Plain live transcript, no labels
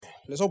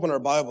Let's open our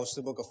Bibles to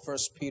the book of 1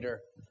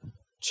 Peter,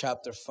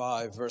 chapter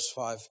 5, verse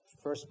 5.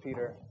 1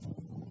 Peter,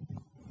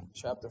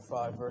 chapter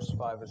 5, verse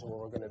 5 is where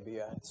we're going to be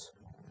at.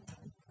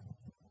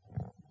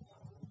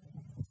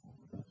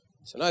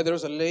 Tonight, there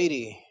was a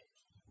lady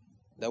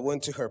that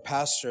went to her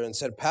pastor and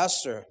said,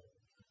 "Pastor,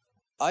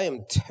 I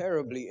am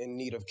terribly in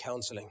need of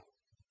counseling.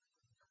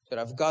 That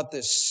I've got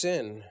this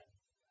sin,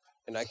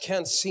 and I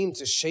can't seem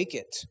to shake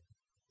it.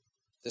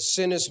 The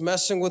sin is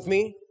messing with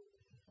me,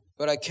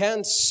 but I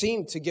can't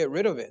seem to get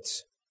rid of it."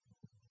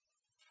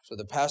 So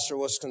the pastor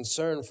was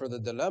concerned for the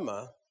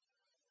dilemma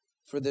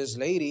for this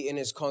lady in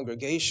his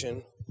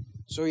congregation.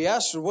 So he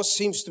asked her, "What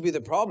seems to be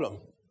the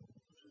problem?"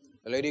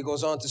 The lady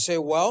goes on to say,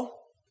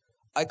 "Well,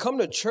 I come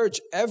to church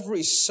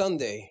every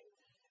Sunday,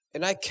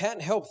 and I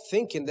can't help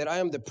thinking that I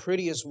am the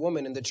prettiest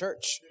woman in the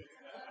church.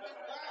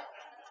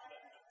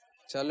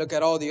 So I look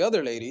at all the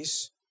other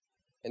ladies,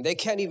 and they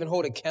can't even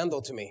hold a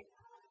candle to me.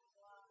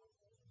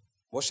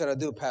 What should I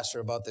do, Pastor,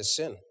 about this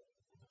sin?"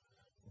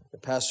 The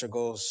pastor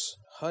goes,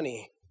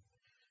 "Honey,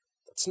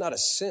 that's not a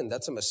sin,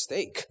 that's a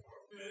mistake."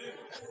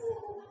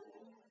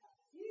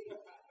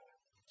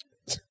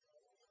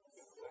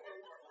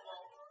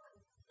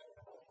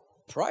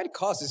 Pride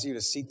causes you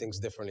to see things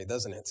differently,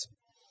 doesn't it?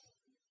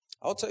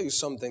 I'll tell you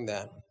something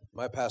that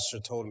my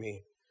pastor told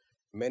me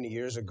many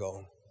years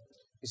ago.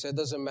 He said, "It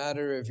doesn't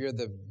matter if you're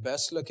the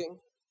best looking,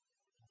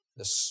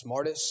 the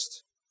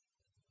smartest,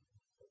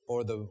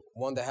 or the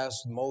one that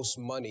has most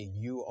money,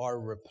 you are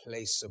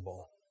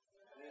replaceable."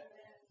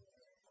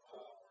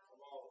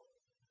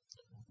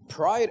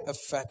 Pride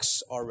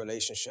affects our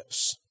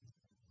relationships.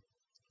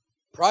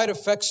 Pride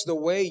affects the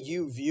way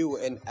you view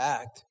and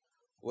act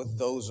with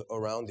those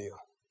around you.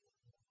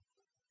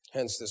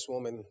 Hence, this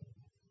woman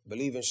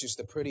believing she's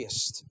the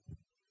prettiest.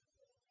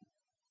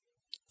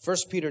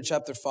 1 Peter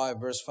chapter 5,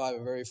 verse 5,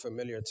 a very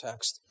familiar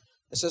text.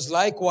 It says,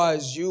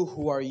 "Likewise, you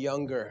who are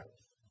younger,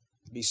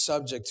 be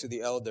subject to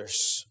the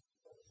elders.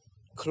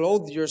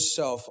 Clothe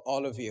yourself,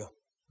 all of you,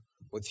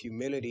 with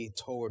humility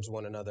towards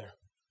one another.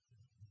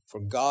 For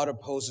God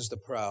opposes the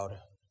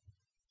proud,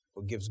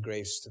 but gives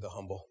grace to the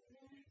humble."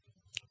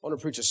 I want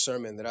to preach a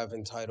sermon that I've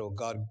entitled,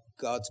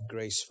 God's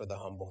Grace for the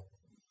Humble.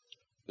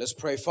 Let's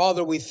pray.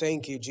 Father, we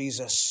thank you,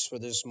 Jesus, for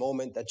this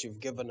moment that you've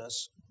given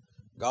us.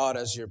 God,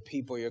 as your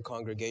people, your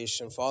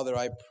congregation, Father,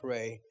 I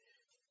pray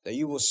that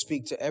you will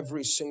speak to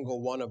every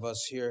single one of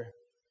us here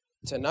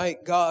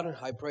tonight. God,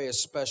 I pray a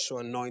special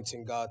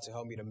anointing, God, to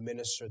help me to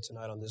minister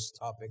tonight on this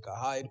topic. I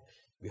hide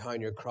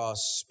behind your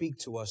cross. Speak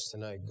to us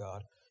tonight,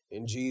 God.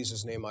 In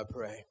Jesus' name I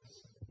pray.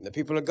 And the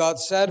people of God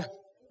said,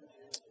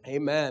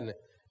 amen.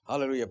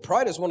 Hallelujah.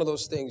 Pride is one of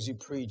those things you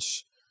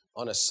preach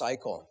on a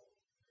cycle.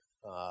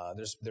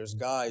 There's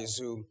guys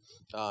who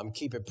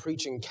keep a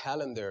preaching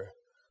calendar,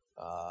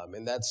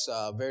 and that's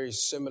very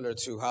similar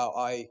to how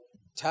I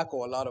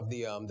tackle a lot of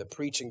the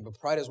preaching. But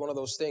pride is one of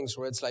those things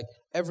where it's like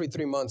every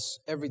 3 months,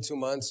 every 2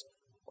 months,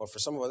 or for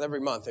some of us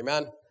every month.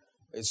 Amen.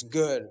 It's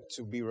good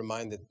to be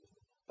reminded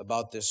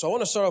about this. So I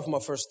want to start off with my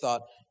first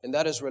thought, and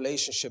that is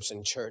relationships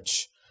in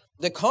church.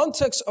 The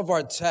context of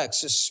our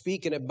text is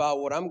speaking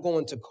about what I'm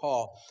going to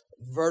call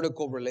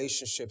vertical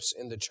relationships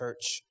in the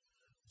church.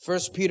 1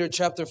 Peter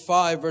chapter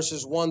 5,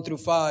 verses 1 through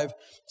 5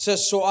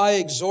 says, "So I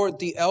exhort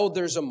the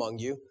elders among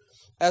you,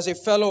 as a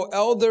fellow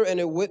elder and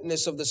a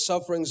witness of the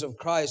sufferings of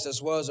Christ, as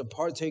well as a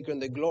partaker in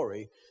the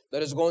glory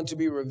that is going to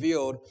be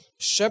revealed,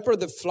 shepherd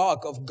the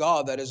flock of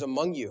God that is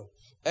among you,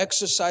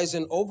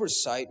 exercising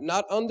oversight,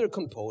 not under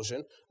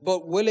compulsion,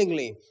 but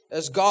willingly,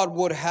 as God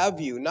would have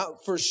you,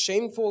 not for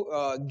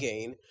shameful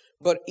gain,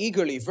 but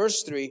eagerly."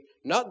 Verse 3,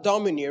 "Not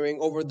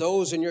domineering over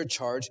those in your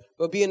charge,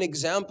 but being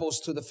examples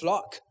to the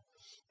flock.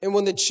 And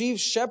when the chief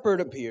shepherd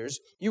appears,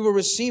 you will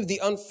receive the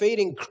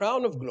unfading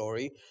crown of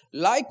glory.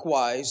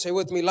 Likewise," say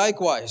with me,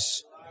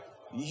 "likewise,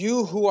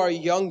 you who are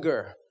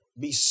younger,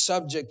 be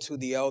subject to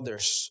the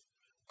elders.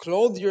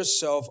 Clothe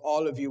yourself,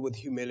 all of you, with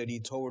humility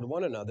toward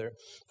one another,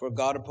 for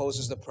God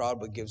opposes the proud,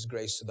 but gives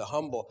grace to the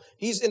humble."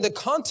 He's, in the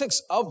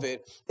context of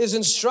it, is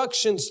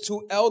instructions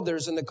to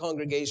elders in the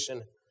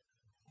congregation.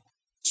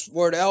 This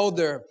word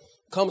elder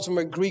comes from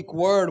a Greek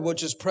word,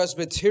 which is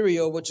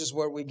presbyterial, which is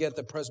where we get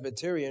the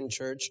Presbyterian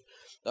church,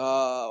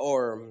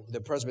 or the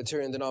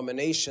Presbyterian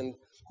denomination.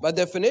 By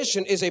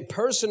definition, is a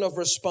person of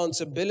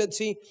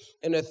responsibility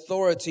and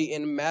authority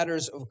in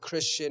matters of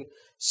Christian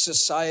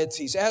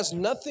societies. It has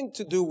nothing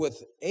to do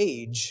with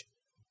age,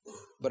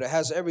 but it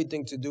has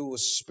everything to do with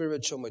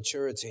spiritual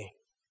maturity.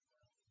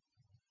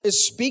 It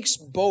speaks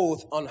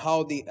both on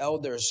how the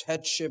elders,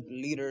 headship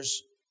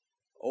leaders,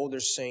 older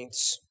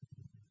saints,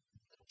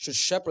 should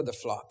shepherd the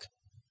flock.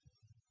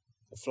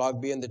 The flock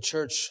being the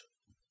church,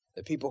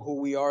 the people who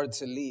we are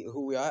to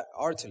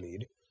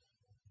lead.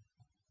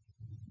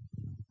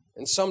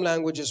 In some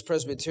languages,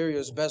 presbyterio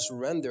is best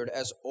rendered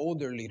as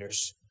older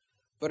leaders.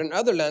 But in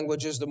other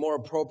languages, the more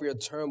appropriate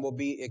term will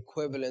be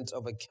equivalent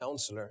of a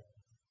counselor.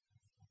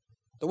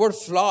 The word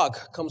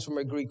flock comes from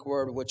a Greek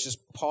word, which is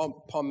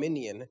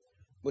pominion,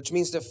 which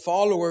means the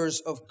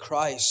followers of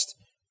Christ,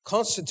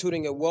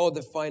 constituting a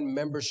well-defined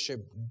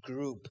membership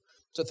group.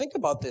 So think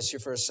about this here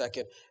for a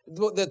second.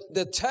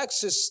 The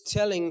text is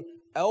telling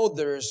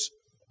elders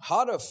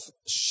how to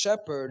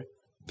shepherd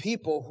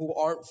people who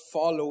aren't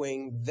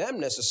following them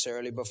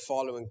necessarily, but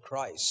following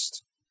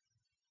Christ.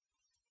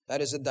 That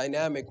is a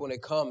dynamic when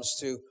it comes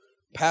to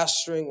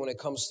pastoring, when it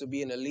comes to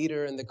being a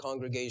leader in the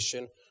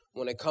congregation,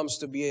 when it comes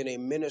to being a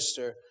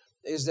minister,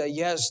 is that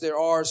yes, there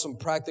are some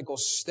practical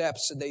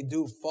steps that they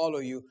do follow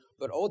you,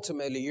 but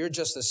ultimately you're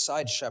just a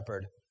side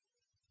shepherd.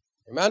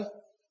 Amen?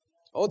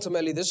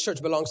 Ultimately, this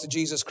church belongs to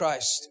Jesus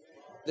Christ.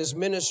 This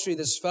ministry,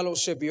 this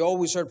fellowship, you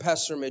always heard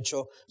Pastor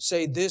Mitchell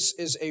say, this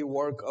is a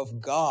work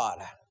of God.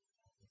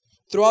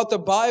 Throughout the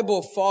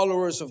Bible,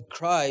 followers of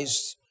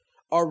Christ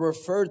are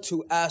referred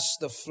to as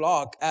the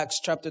flock. Acts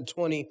chapter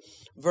 20,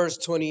 verse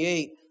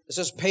 28. It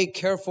says, pay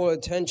careful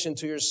attention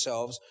to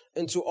yourselves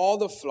and to all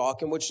the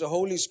flock in which the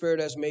Holy Spirit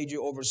has made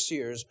you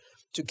overseers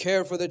to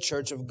care for the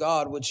church of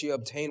God, which he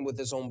obtained with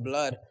his own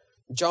blood.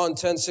 John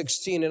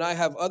 10:16, and I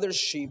have other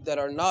sheep that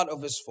are not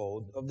of this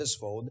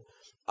fold.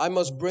 I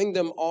must bring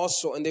them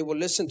also, and they will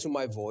listen to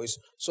my voice.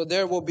 So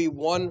there will be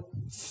one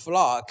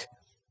flock,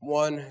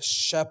 one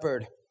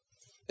shepherd.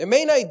 The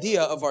main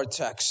idea of our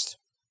text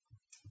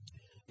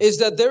is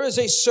that there is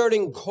a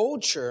certain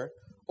culture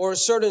or a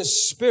certain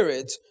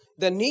spirit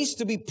that needs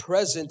to be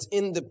present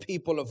in the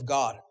people of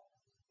God.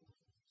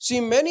 See,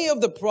 many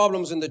of the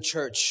problems in the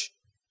church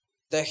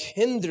that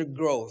hinder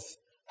growth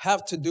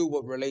have to do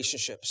with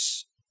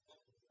relationships.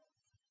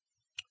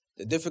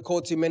 The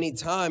difficulty many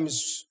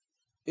times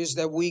is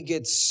that we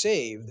get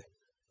saved,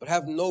 but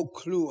have no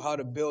clue how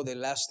to build a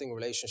lasting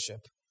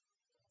relationship.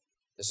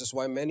 This is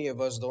why many of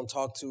us don't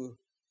talk to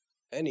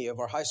any of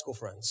our high school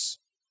friends,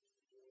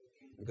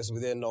 because we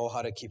didn't know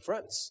how to keep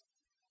friends.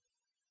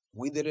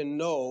 We didn't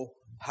know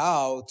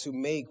how to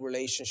make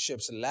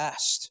relationships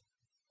last.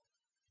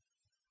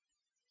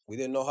 We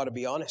didn't know how to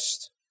be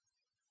honest,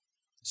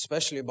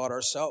 especially about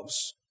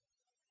ourselves.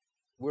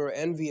 We were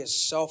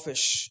envious,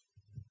 selfish,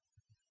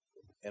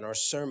 and our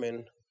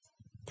sermon,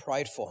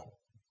 prideful.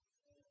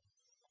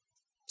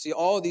 See,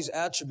 all these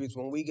attributes,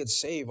 when we get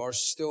saved, are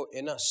still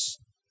in us.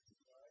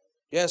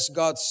 Yes,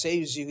 God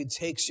saves you. He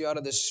takes you out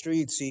of the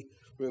streets. He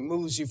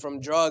removes you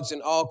from drugs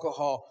and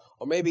alcohol,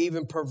 or maybe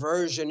even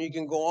perversion. You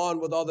can go on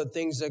with all the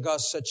things that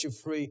God set you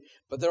free.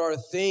 But there are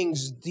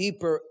things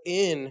deeper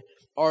in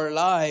our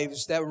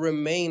lives that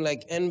remain,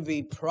 like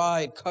envy,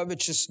 pride,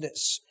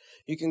 covetousness.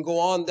 You can go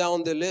on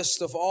down the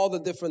list of all the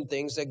different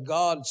things that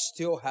God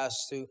still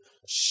has to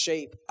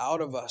shape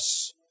out of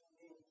us.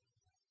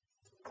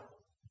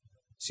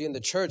 See, and the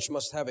church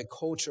must have a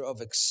culture of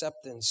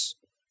acceptance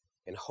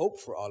and hope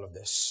for all of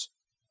this.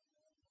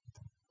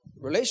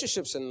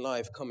 Relationships in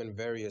life come in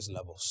various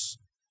levels.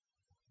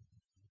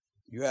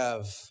 You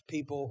have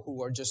people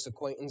who are just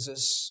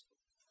acquaintances.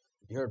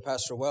 You heard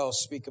Pastor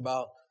Wells speak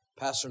about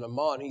Pastor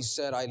Lamont. He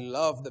said, I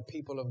love the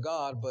people of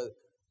God, but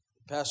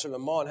Pastor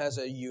Lamont has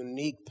a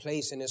unique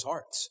place in his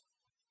heart.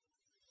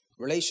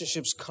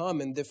 Relationships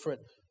come in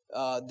different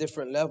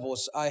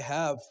levels. I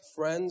have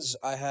friends.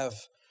 I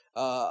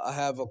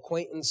have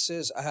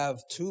acquaintances. I have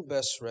two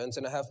best friends,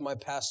 and I have my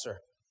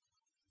pastor.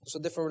 So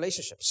different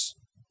relationships.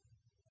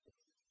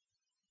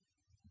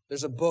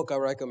 There's a book I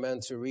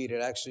recommend to read.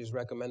 It actually is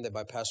recommended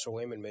by Pastor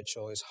Wayman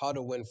Mitchell. It's How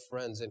to Win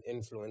Friends and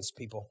Influence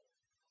People.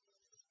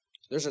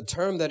 There's a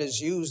term that is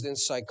used in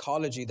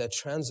psychology that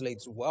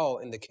translates well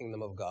in the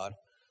kingdom of God.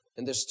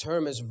 And this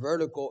term is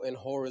vertical and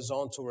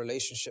horizontal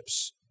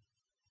relationships.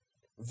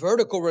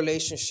 Vertical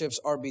relationships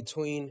are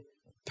between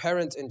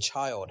parent and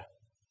child,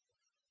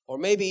 or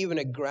maybe even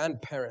a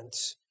grandparent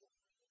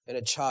and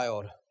a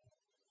child.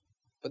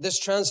 But this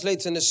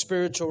translates in the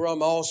spiritual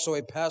realm also: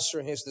 a pastor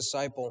and his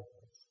disciple,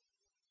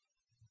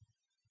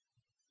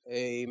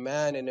 a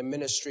man in a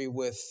ministry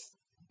with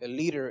a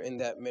leader in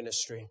that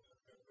ministry,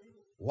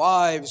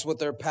 wives with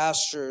their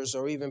pastors,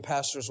 or even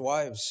pastors'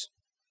 wives.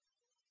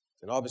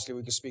 And obviously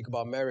we can speak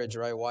about marriage,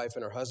 right? Wife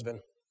and her husband.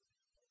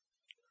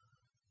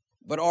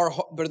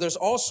 But there's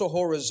also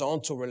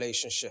horizontal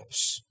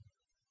relationships.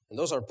 And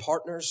those are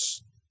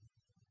partners,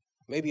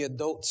 maybe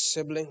adult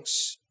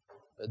siblings,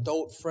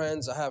 adult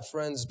friends. I have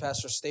friends,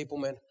 Pastor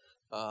Stapleman.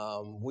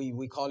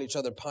 We call each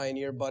other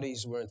pioneer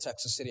buddies. We're in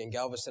Texas City and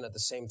Galveston at the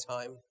same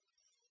time.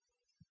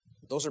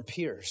 Those are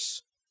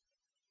peers.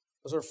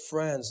 Those are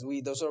friends.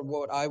 Those are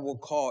what I will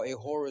call a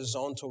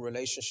horizontal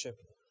relationship.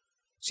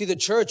 See, the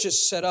church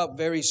is set up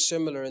very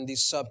similar in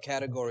these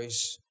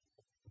subcategories.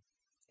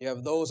 You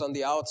have those on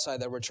the outside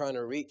that we're trying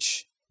to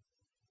reach.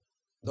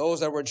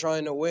 Those that we're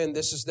trying to win.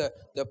 This is the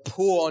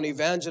pull on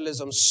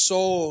evangelism.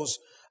 Souls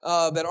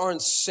that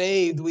aren't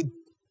saved. We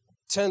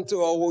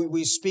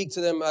speak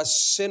to them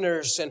as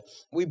sinners, and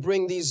we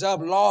bring these up,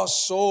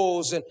 lost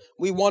souls, and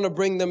we want to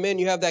bring them in.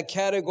 You have that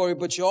category,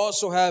 but you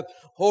also have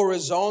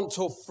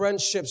horizontal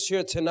friendships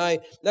here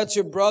tonight. That's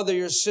your brother,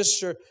 your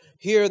sister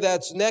here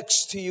that's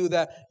next to you,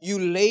 that you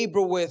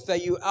labor with,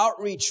 that you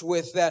outreach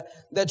with,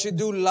 that you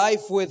do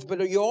life with.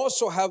 But you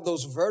also have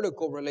those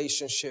vertical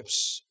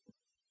relationships.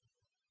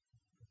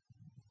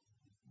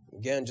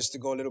 Again, just to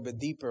go a little bit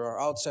deeper, our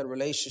outside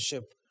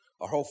relationship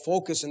Our whole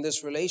focus in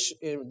this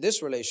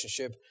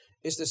relationship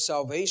is the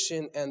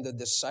salvation and the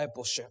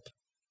discipleship.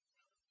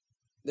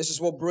 This is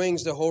what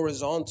brings the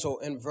horizontal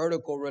and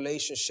vertical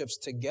relationships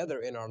together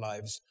in our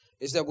lives,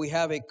 is that we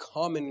have a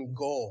common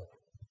goal.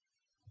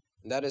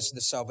 And that is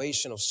the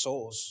salvation of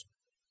souls.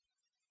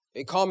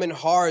 A common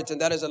heart, and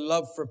that is a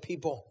love for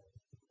people.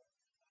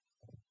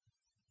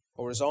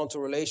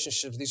 Horizontal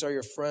relationships, these are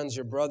your friends,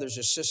 your brothers,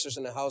 your sisters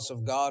in the house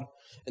of God.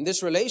 And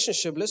this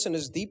relationship, listen,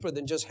 is deeper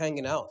than just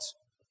hanging out.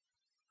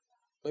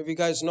 Maybe you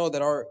guys know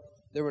that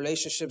the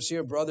relationships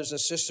here, brothers and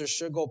sisters,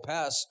 should go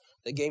past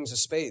the games of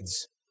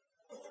spades.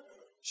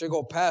 Should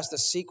go past the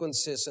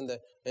sequences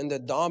and the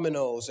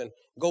dominoes, and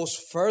goes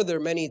further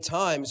many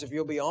times, if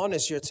you'll be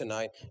honest here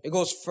tonight. It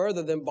goes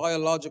further than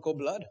biological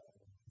blood.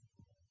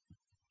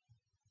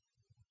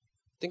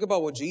 Think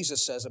about what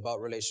Jesus says about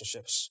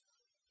relationships.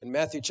 In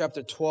Matthew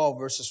chapter 12,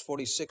 verses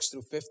 46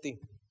 through 50. It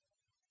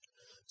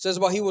says,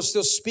 while he was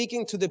still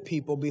speaking to the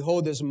people,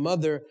 behold, his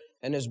mother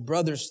and his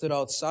brothers stood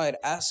outside,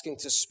 asking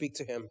to speak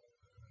to him.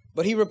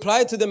 But he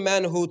replied to the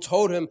man who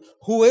told him,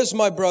 who is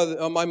my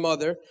brother, my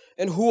mother,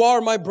 and who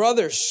are my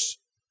brothers?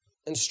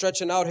 And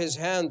stretching out his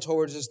hand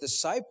towards his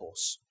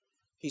disciples,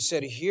 he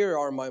said, here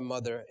are my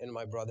mother and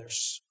my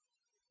brothers.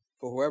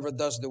 For whoever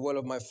does the will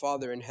of my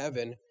Father in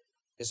heaven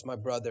is my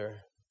brother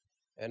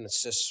and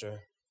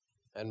sister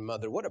and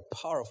mother. What a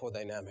powerful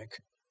dynamic.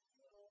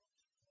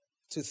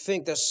 To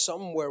think that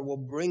somewhere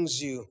what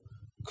brings you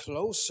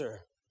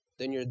closer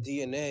than your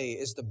DNA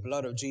is the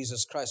blood of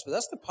Jesus Christ. But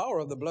that's the power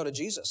of the blood of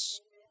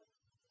Jesus.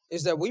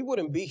 Is that we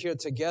wouldn't be here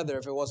together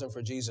if it wasn't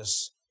for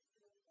Jesus.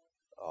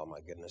 Oh my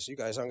goodness, you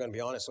guys aren't going to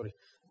be honest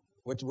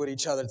with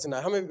each other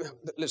tonight. How many?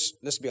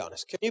 Let's be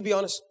honest. Can you be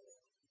honest?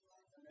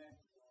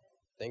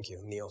 Thank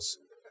you, Niels.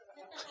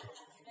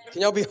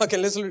 Can y'all be okay?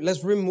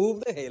 Let's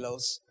remove the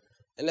halos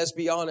and let's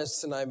be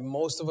honest tonight.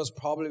 Most of us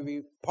probably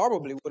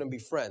wouldn't be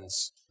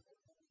friends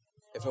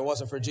if it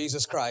wasn't for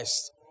Jesus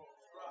Christ.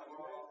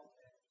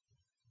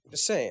 I'm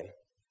just saying.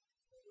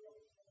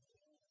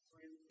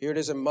 Here it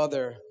is, a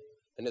mother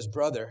and his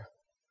brother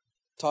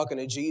talking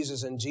to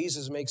Jesus, and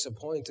Jesus makes a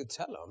point to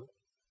tell him,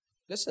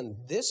 listen,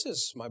 this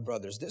is my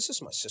brothers, this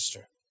is my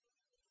sister.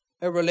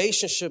 A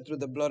relationship through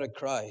the blood of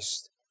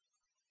Christ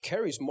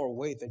carries more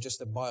weight than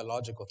just a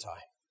biological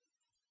tie.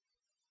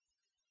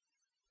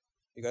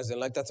 You guys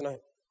didn't like that tonight?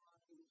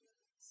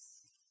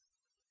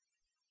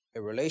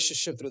 A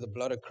relationship through the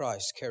blood of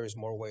Christ carries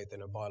more weight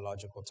than a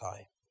biological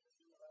tie.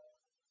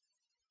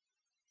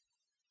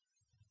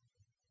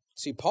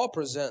 See, Paul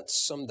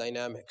presents some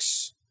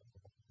dynamics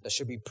that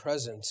should be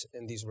present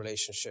in these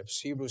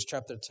relationships. Hebrews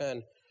chapter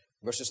 10,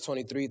 verses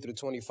 23 through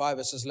 25,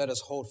 it says, let us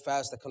hold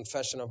fast the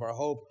confession of our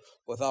hope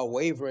without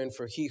wavering,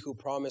 for he who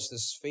promised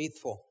is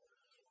faithful.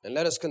 And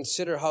let us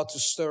consider how to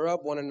stir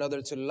up one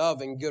another to love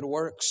and good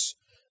works,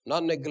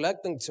 not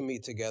neglecting to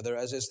meet together,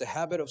 as is the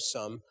habit of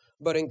some,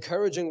 but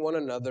encouraging one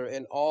another,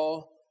 and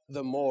all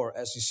the more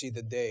as you see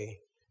the day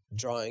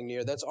drawing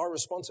near. That's our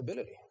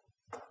responsibility,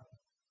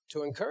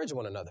 to encourage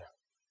one another,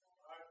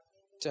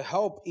 to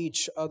help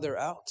each other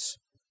out.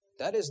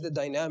 That is the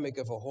dynamic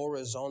of a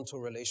horizontal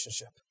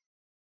relationship.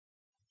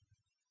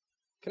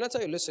 Can I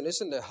tell you, listen,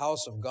 it's in the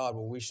house of God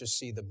where we should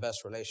see the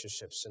best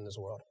relationships in this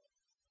world.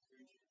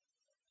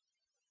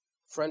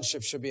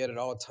 Friendship should be at an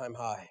all-time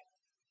high.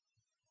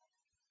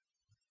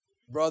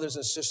 Brothers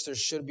and sisters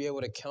should be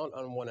able to count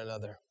on one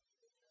another.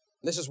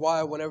 This is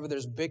why whenever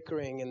there's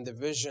bickering and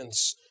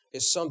divisions,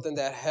 it's something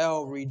that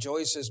hell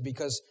rejoices,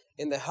 because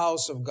in the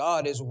house of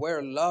God is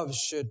where love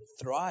should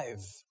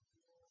thrive.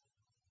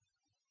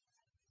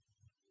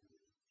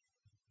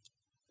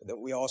 Then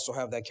we also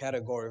have that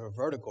category of a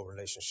vertical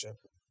relationship.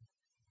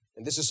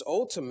 And this is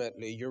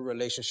ultimately your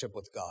relationship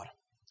with God.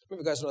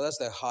 You guys know that's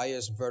the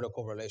highest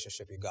vertical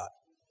relationship you got.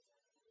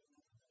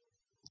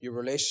 Your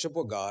relationship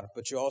with God,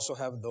 but you also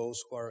have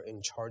those who are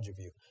in charge of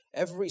you.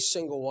 Every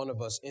single one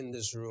of us in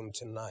this room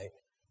tonight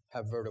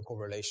have vertical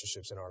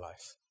relationships in our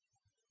life.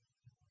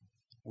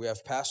 We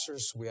have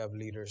pastors, we have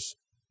leaders,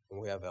 and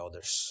we have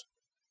elders.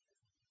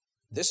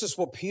 This is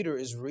what Peter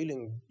is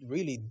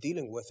really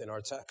dealing with in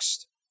our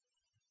text.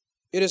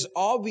 It is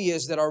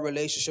obvious that our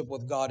relationship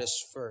with God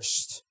is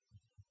first.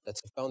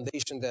 That's a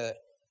foundation that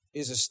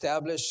is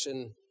established,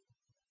 and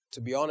to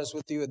be honest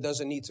with you, it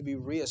doesn't need to be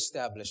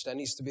reestablished. That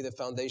needs to be the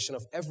foundation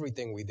of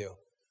everything we do.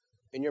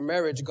 In your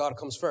marriage, God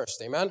comes first.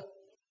 Amen?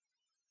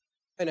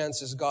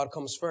 Finances, God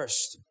comes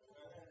first.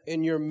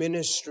 In your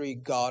ministry,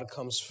 God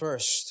comes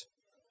first.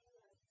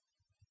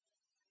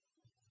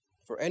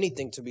 For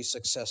anything to be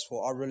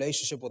successful, our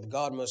relationship with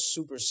God must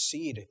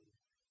supersede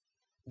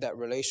that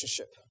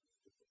relationship.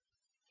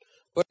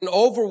 But an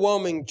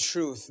overwhelming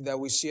truth that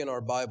we see in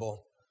our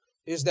Bible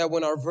is that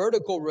when our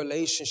vertical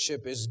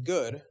relationship is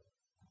good,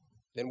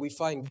 then we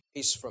find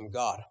grace from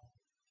God.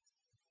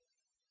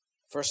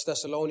 1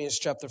 Thessalonians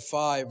chapter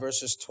 5,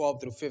 verses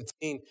 12 through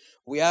 15,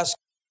 we ask,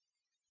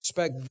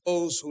 respect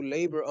those who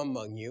labor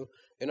among you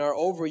and are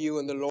over you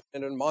in the Lord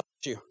and admonish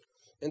you,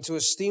 and to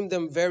esteem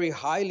them very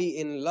highly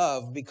in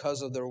love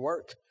because of their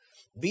work.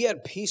 Be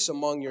at peace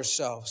among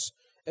yourselves.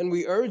 And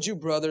we urge you,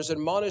 brothers,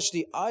 admonish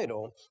the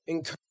idle,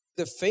 encourage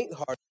the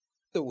faint-hearted,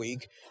 the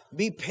weak,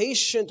 be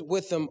patient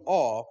with them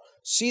all.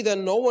 See that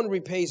no one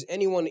repays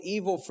anyone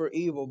evil for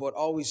evil, but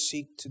always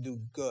seek to do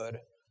good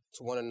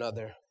to one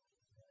another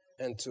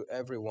and to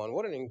everyone.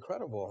 What an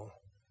incredible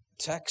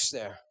text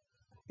there.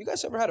 You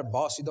guys ever had a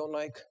boss you don't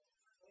like?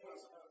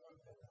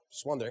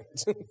 Just wondering.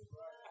 It's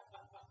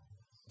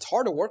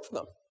hard to work for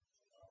them.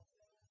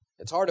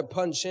 It's hard to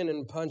punch in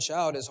and punch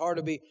out. It's hard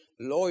to be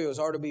loyal. It's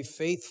hard to be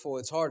faithful.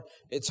 It's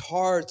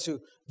hard to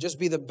just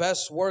be the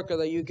best worker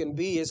that you can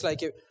be. It's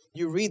like if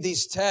you read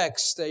these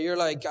texts that you're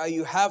like,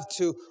 you have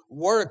to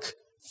work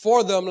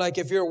for them like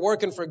if you're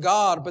working for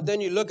God. But then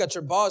you look at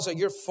your boss like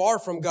you're far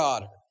from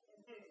God.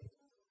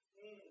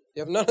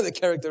 You have none of the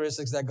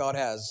characteristics that God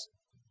has.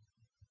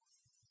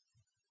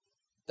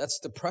 That's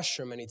the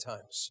pressure many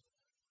times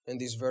in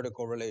these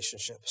vertical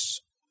relationships.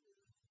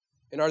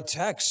 And our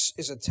text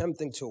is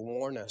attempting to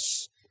warn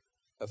us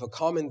of a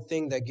common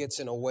thing that gets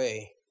in a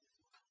way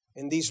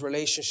in these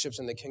relationships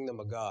in the kingdom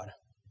of God.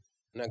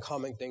 And that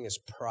common thing is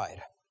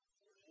pride.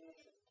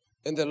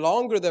 And the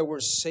longer that we're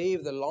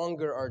saved, the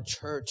longer our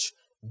church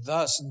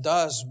thus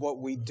does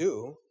what we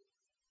do,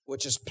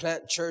 which is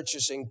plant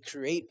churches and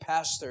create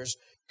pastors'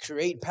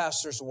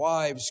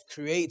 wives,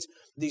 create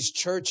these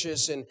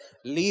churches and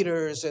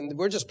leaders, and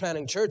we're just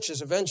planting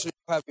churches. Eventually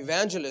we'll have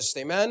evangelists,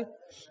 amen?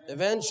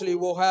 Eventually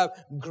we'll have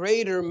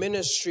greater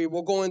ministry.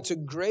 We'll go into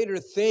greater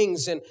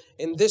things, and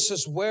this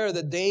is where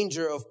the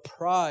danger of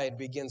pride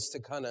begins to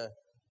kind of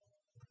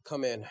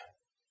come in.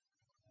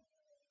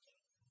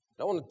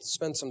 I want to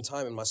spend some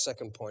time in my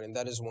second point, and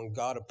that is when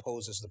God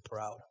opposes the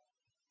proud.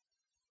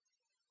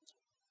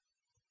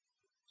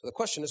 So the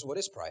question is, what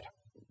is pride?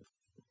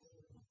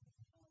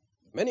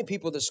 Many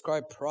people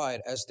describe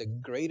pride as the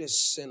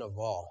greatest sin of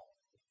all.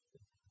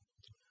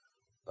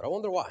 But I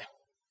wonder why.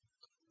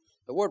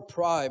 The word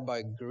pride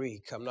by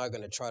Greek, I'm not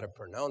going to try to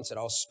pronounce it.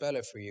 I'll spell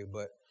it for you,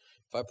 but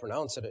if I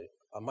pronounce it,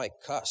 I might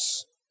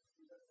cuss.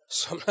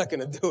 So I'm not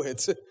going to do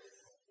it.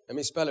 Let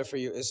me spell it for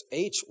you. It's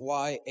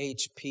Hyperephanos.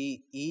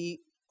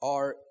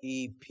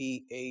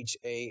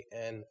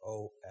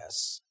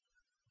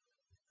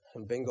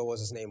 And bingo was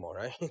his name, all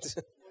right?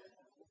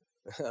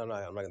 I'm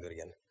not going to do it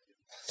again.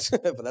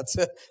 But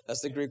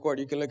that's the Greek word.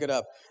 You can look it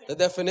up. The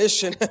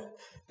definition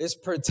is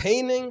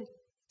pertaining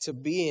to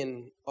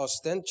being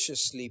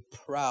ostentatiously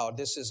proud.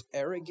 This is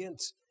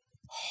arrogant,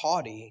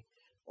 haughty,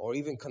 or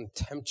even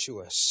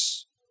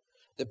contemptuous.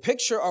 The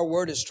picture our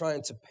word is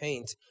trying to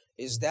paint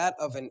is that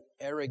of an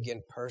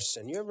arrogant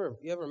person. You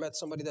ever met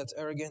somebody that's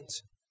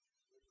arrogant?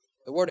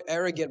 The word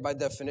arrogant, by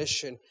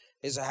definition,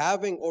 is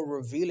having or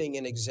revealing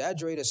an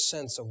exaggerated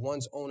sense of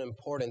one's own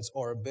importance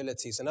or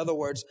abilities. In other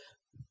words,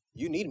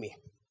 you need me.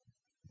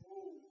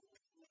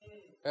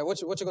 Right,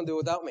 what you going to do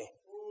without me?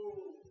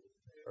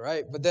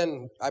 Right? But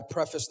then I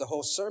preface the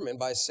whole sermon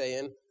by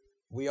saying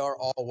we are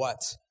all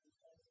what?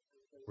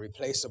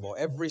 Replaceable.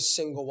 Every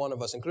single one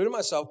of us, including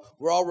myself,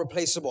 we're all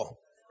replaceable.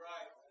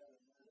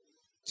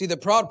 See, the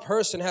proud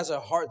person has a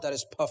heart that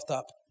is puffed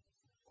up,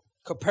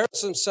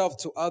 compares himself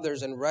to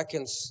others and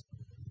reckons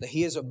that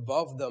he is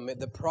above them.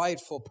 The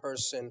prideful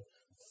person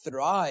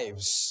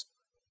thrives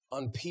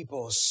on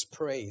people's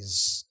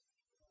praise.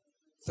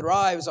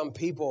 Thrives on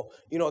people,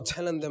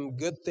 telling them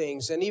good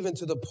things, and even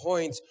to the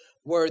point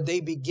where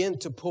they begin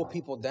to pull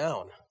people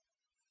down.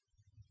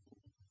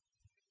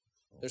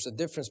 There's a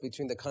difference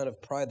between the kind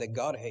of pride that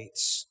God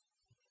hates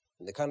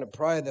and the kind of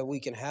pride that we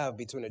can have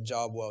between a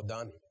job well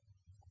done.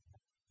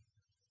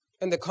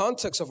 In the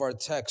context of our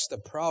text, the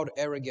proud,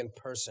 arrogant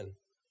person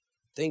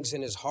thinks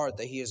in his heart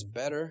that he is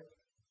better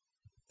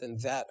than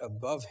that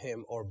above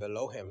him or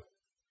below him.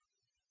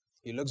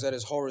 He looks at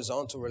his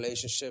horizontal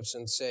relationships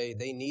and say,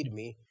 they need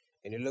me.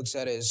 And he looks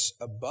at his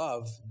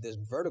above, the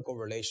vertical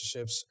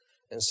relationships,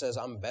 and says,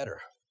 I'm better.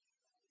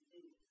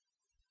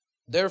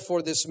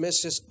 Therefore,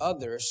 dismisses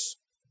others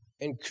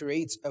and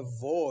creates a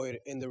void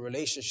in the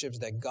relationships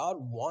that God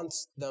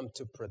wants them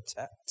to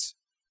protect.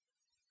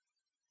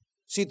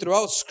 See,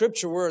 throughout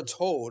Scripture, we're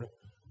told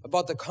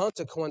about the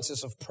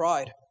consequences of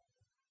pride.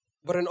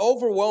 But an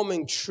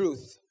overwhelming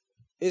truth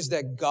is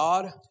that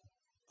God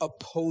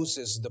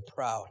opposes the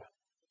proud.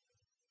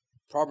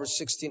 Proverbs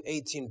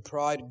 16:18,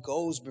 pride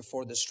goes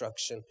before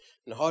destruction,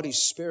 and haughty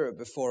spirit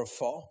before a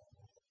fall.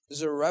 This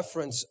is a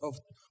reference of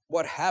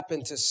what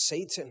happened to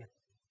Satan.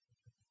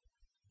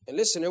 And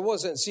listen,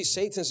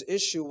 Satan's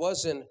issue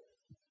wasn't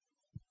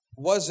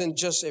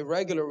just a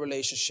regular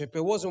relationship.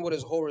 It wasn't with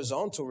his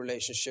horizontal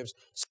relationships.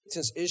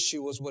 Satan's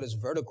issue was with his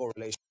vertical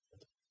relationship.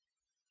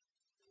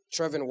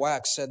 Trevin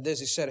Wax said this.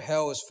 He said,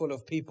 hell is full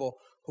of people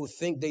who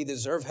think they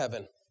deserve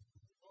heaven.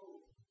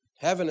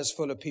 Heaven is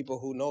full of people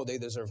who know they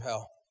deserve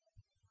hell.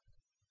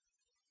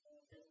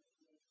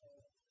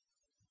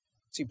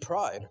 See,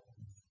 pride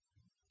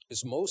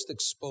is most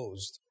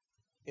exposed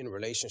in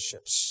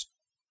relationships.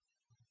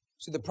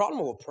 See, the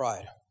problem with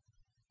pride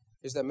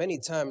is that many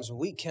times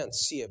we can't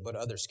see it, but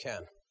others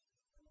can.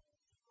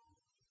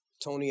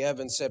 Tony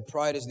Evans said,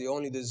 pride is the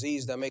only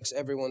disease that makes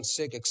everyone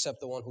sick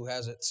except the one who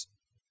has it.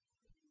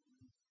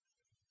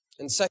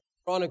 In 2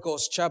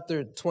 Chronicles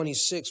chapter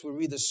 26, we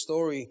read the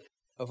story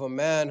of a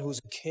man who's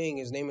a king.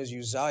 His name is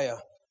Uzziah.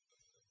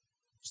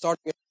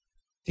 Starting at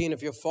 15,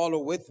 if you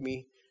follow with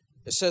me,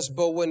 it says,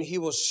 but when he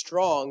was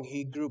strong,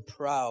 he grew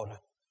proud. Is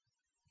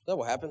that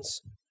what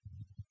happens?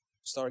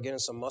 Start getting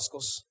some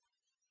muscles.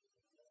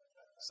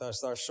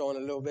 Start showing a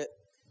little bit.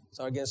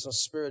 Start getting some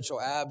spiritual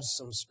abs,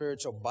 some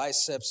spiritual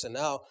biceps, and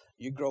now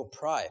you grow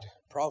prideful.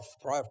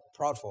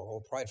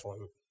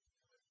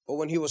 But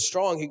when he was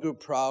strong, he grew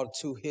proud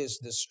to his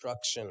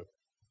destruction.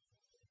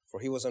 For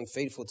he was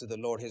unfaithful to the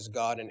Lord his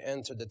God and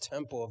entered the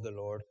temple of the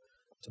Lord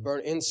to burn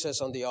incense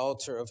on the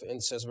altar of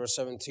incense. Verse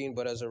 17,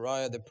 but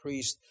Azariah the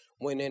priest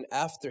went in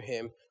after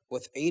him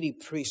with 80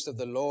 priests of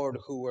the Lord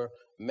who were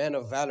men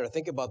of valor.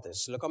 Think about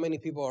this. Look how many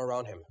people are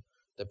around him.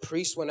 The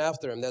priest went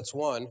after him. That's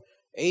one.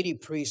 80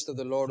 priests of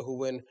the Lord who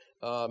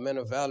were men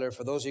of valor.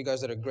 For those of you guys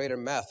that are great at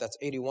math, that's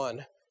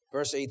 81.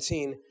 Verse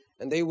 18,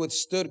 and they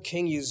withstood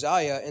King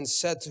Uzziah and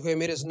said to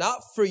him, it is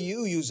not for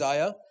you,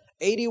 Uzziah.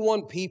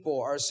 81 people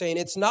are saying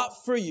it's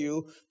not for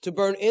you to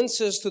burn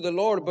incense to the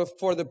Lord, but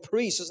for the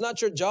priests. It's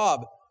not your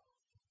job.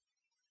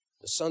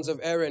 The sons of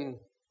Aaron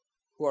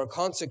who are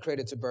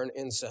consecrated to burn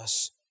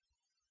incense.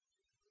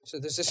 So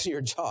this isn't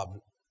your job.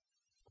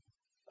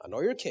 I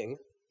know you're king,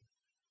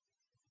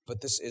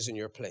 but this isn't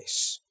your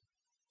place.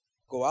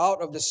 Go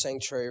out of the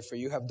sanctuary, for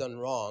you have done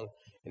wrong,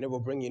 and it will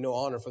bring you no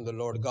honor from the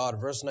Lord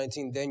God. Verse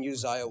 19, then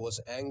Uzziah was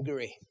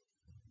angry.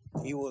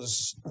 He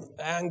was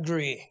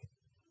angry.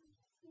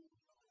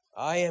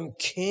 I am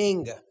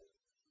king. Do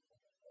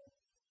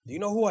you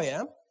know who I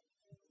am?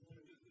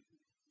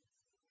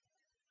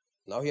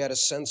 Now he had a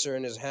censer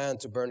in his hand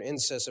to burn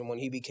incense, and when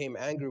he became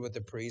angry with the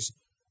priest,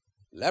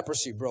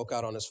 leprosy broke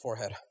out on his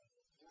forehead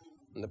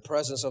in the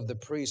presence of the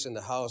priest in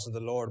the house of the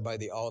Lord by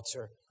the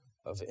altar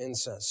of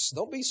incense.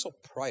 Don't be so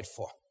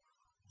prideful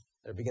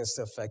that it begins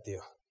to affect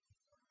you.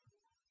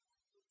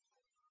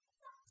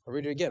 I'll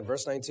read it again,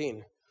 verse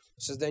 19.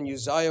 It says, then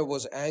Uzziah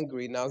was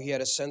angry. Now he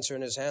had a censer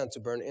in his hand to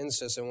burn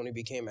incense, and when he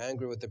became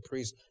angry with the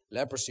priest,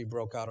 leprosy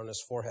broke out on his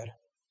forehead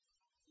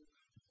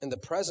in the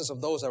presence of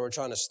those that were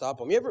trying to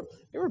stop him. You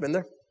ever been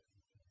there?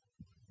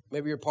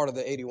 Maybe you're part of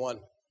the 81.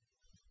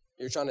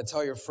 You're trying to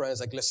tell your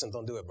friends, like, listen,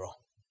 don't do it, bro.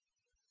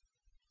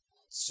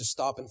 Let's just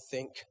stop and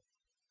think.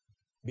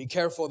 Be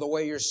careful the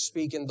way you're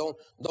speaking.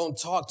 Don't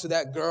talk to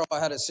that girl. I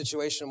had a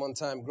situation one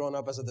time growing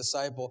up as a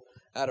disciple.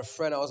 I had a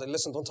friend. I was like,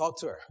 listen, don't talk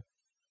to her.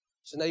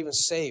 She's not even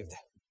saved.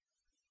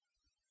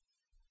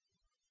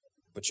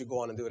 But you go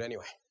on and do it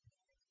anyway.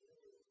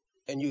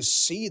 And you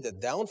see the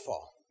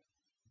downfall.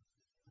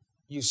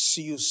 You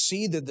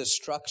see the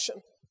destruction.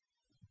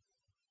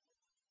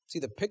 See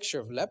the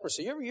picture of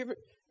leprosy. You ever,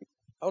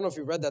 I don't know if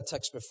you read that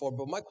text before,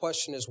 but my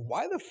question is,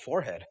 why the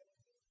forehead?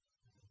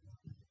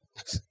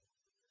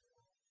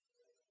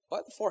 Why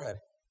the forehead?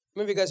 How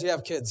many of you guys, you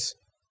have kids?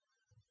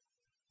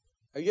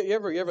 Have you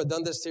ever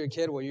done this to your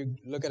kid where you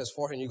look at his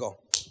forehead and you go,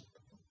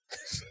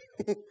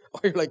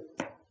 or you're like,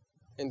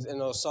 in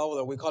El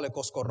Salvador, we call it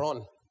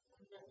coscorrón.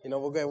 You know,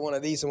 we'll get one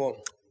of these and we'll,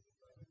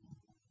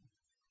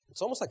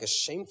 it's almost like a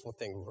shameful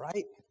thing,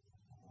 right?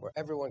 Where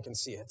everyone can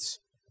see it.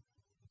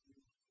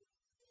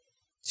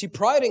 See,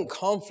 pride and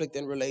conflict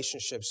in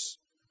relationships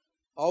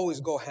always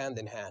go hand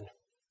in hand.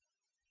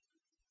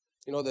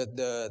 You know,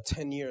 the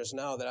 10 years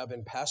now that I've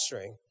been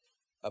pastoring,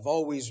 I've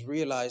always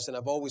realized and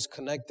I've always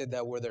connected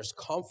that where there's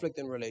conflict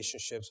in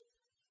relationships,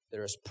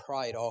 there is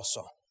pride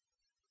also.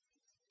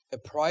 A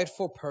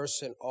prideful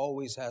person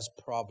always has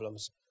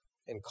problems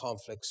and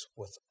conflicts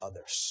with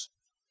others.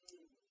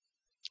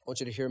 I want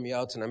you to hear me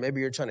out tonight.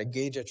 Maybe you're trying to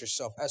gauge at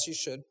yourself, as you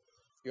should.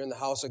 You're in the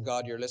house of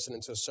God, you're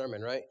listening to a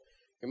sermon, right?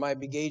 You might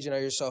be gauging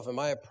at yourself, am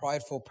I a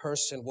prideful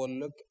person? Well,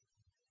 look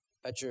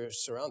at your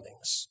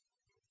surroundings.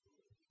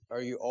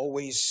 Are you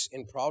always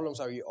in problems?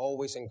 Are you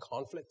always in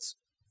conflicts?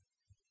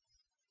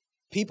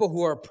 People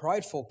who are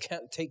prideful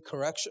can't take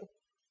correction.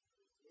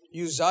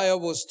 Uzziah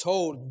was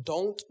told,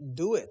 don't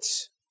do it.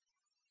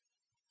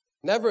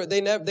 They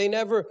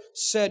never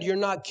said, you're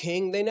not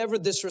king. They never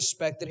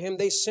disrespected him.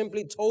 They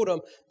simply told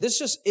him, this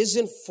just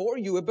isn't for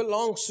you. It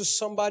belongs to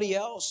somebody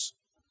else.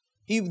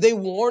 They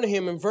warned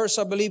him in verse,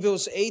 I believe it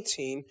was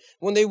 18,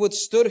 when they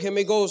withstood him,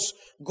 it goes,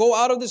 go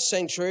out of the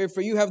sanctuary,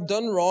 for you have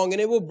done wrong,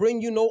 and it will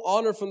bring you no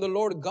honor from the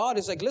Lord God.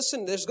 It's like,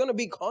 listen, there's going to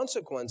be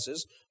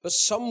consequences, but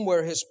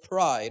somewhere his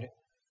pride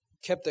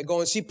kept it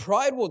going. See,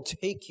 pride will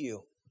take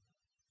you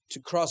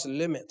to cross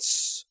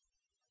limits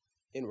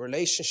in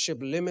relationship,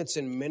 limits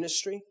in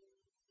ministry.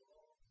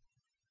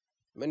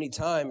 Many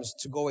times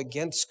to go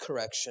against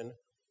correction,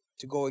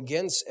 to go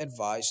against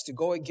advice, to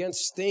go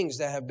against things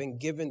that have been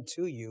given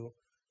to you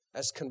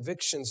as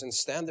convictions and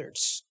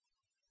standards.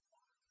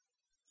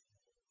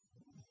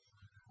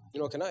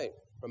 You know, can I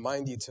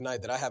remind you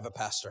tonight that I have a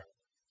pastor?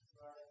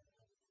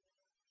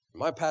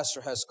 My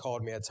pastor has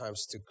called me at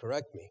times to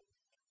correct me.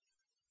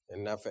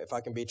 And if I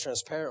can be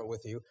transparent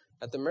with you,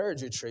 at the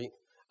marriage retreat,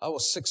 I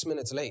was 6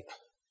 minutes late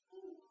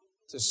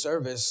to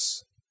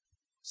service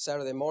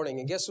Saturday morning.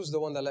 And guess who's the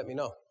one that let me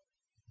know?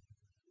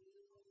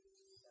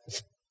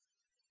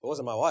 It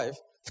wasn't my wife.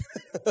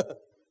 It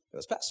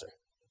was pastor.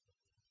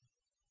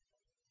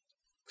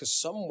 because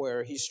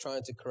somewhere he's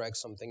trying to correct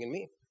something in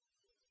me.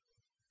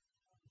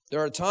 There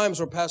are times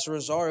where Pastor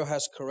Rosario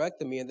has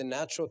corrected me, and the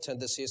natural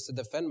tendency is to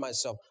defend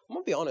myself. I'm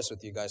going to be honest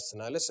with you guys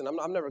tonight. Listen,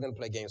 I'm never going to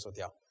play games with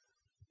y'all.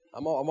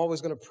 I'm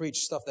always going to preach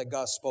stuff that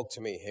God spoke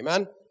to me.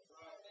 Amen?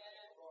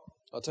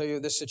 I'll tell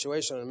you this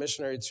situation. On a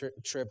missionary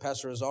trip,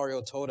 Pastor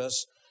Rosario told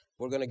us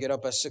we're going to get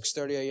up at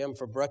 6:30 a.m.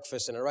 for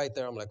breakfast. And right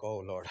there, I'm like, oh,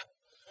 Lord.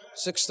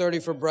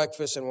 6:30 for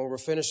breakfast, and when we're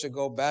finished to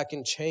go back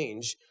and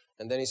change.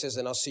 And then he says,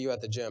 then I'll see you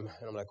at the gym.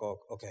 And I'm like, oh,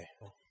 okay.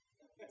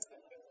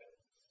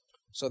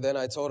 So then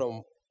I told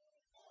him,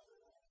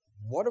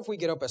 what if we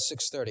get up at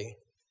 6:30,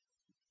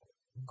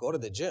 go to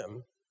the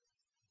gym,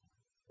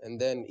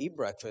 and then eat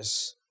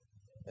breakfast,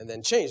 and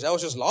then change? That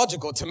was just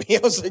logical to me. I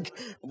was like,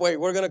 wait,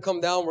 we're going to come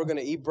down, we're going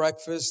to eat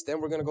breakfast, then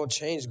we're going to go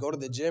change, go to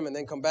the gym, and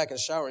then come back and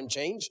shower and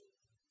change?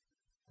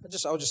 I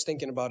was just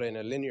thinking about it in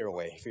a linear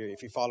way,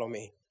 if you follow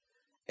me.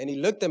 And he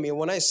looked at me, and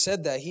when I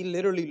said that, he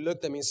literally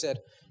looked at me and said,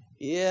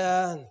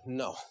 yeah,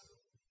 no.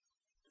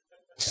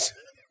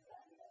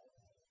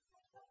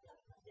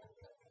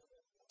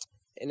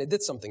 And it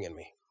did something in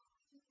me.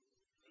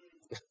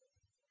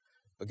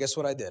 But guess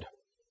what I did?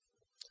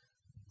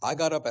 I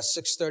got up at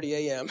 6:30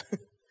 a.m.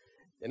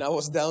 and I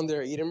was down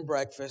there eating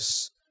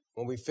breakfast.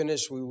 When we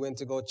finished, we went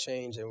to go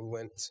change, and we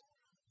went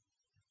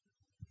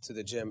to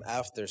the gym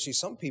after. See,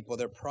 some people,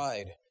 their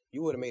pride,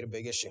 you would have made a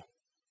big issue.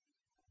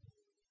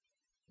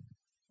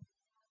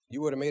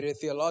 You would have made it a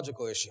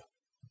theological issue.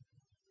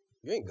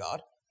 You ain't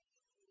God.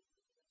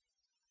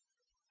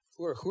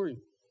 Who are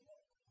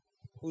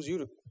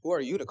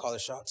you to call the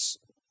shots?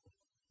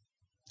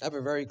 I have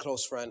a very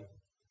close friend.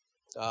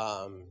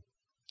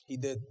 He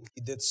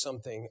did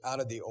something out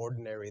of the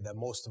ordinary that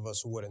most of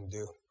us wouldn't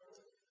do.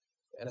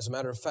 And as a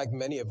matter of fact,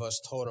 many of us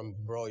told him,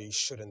 bro, you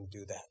shouldn't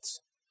do that.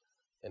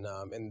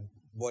 And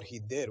what he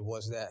did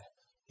was that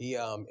he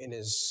in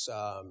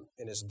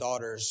his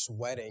daughter's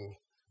wedding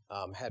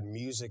had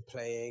music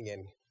playing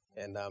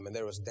and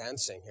there was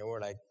dancing, and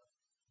we're like,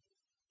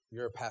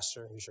 you're a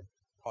pastor, you should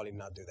probably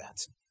not do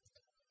that.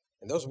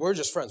 And we're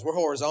just friends. We're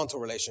horizontal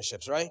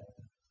relationships, right?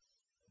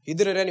 He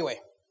did it anyway.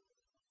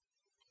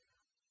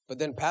 But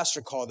then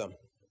pastor called him.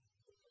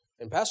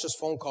 And pastor's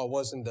phone call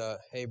wasn't the,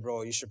 hey,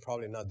 bro, you should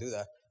probably not do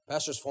that.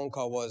 Pastor's phone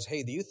call was,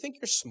 hey, do you think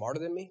you're smarter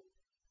than me?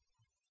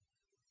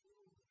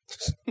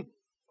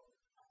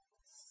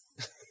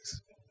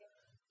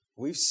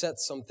 We've set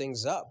some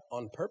things up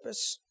on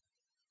purpose.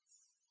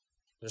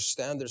 There's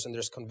standards and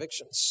there's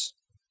convictions.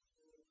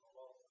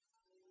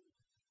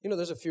 You know,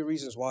 there's a few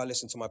reasons why I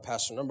listen to my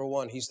pastor. Number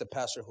one, he's the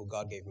pastor who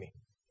God gave me.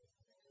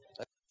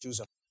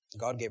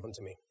 God gave him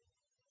to me.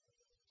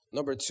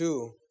 Number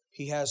two,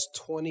 he has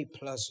 20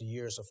 plus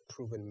years of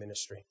proven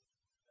ministry.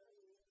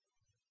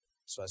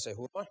 So I say,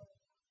 who am I?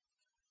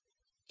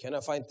 Can I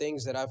find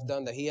things that I've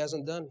done that he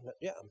hasn't done?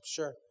 Yeah, I'm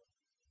sure.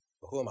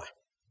 But who am I?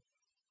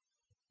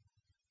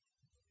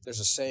 There's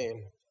a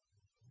saying.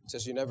 It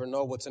says you never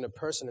know what's in a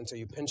person until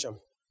you pinch them.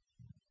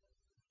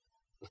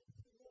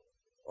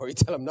 Or you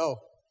tell them no.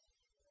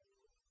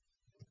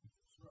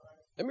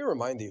 Let me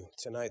remind you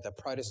tonight that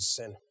pride is a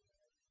sin.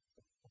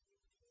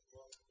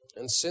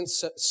 And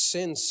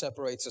sin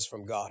separates us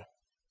from God,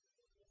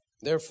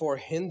 therefore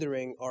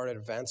hindering our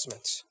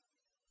advancement.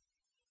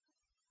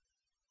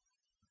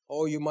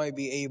 Oh, you might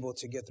be able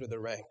to get through the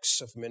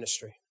ranks of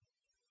ministry,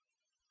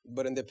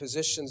 but in the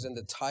positions and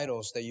the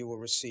titles that you will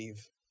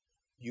receive,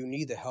 you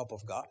need the help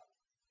of God.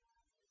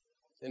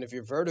 And if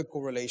your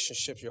vertical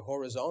relationships, your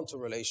horizontal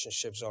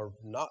relationships are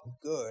not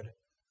good,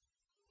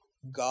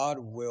 God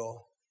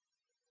will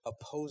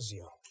oppose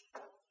you.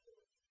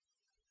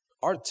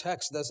 Our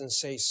text doesn't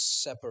say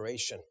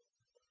separation.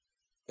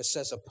 It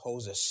says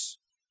opposes.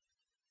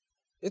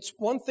 It's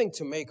one thing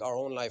to make our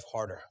own life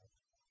harder.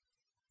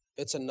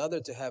 It's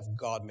another to have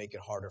God make it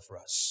harder for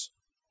us.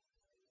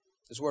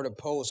 This word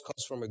oppose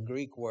comes from a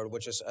Greek word,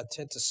 which is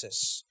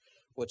antithesis,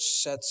 which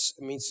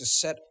means to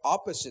set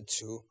opposite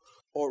to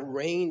or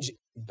range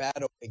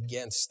battle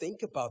against.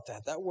 Think about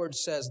that. That word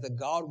says that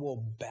God will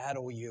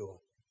battle you.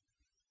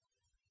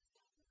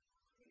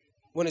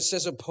 When it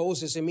says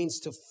opposes, it means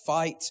to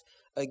fight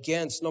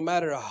against, no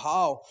matter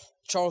how.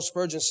 Charles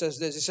Spurgeon says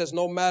this. He says,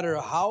 no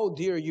matter how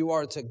dear you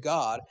are to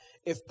God,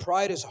 if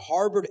pride is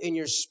harbored in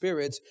your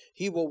spirit,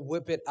 he will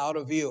whip it out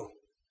of you.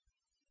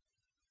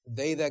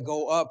 They that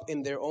go up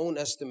in their own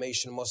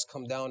estimation must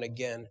come down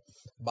again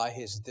by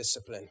his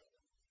discipline.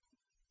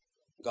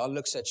 God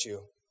looks at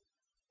you,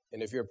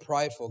 and if you're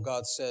prideful,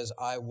 God says,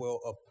 I will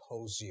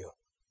oppose you.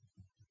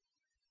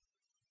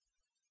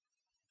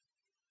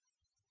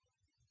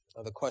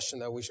 Now, the question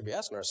that we should be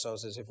asking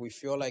ourselves is, if we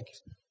feel like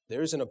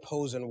there is an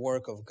opposing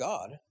work of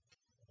God,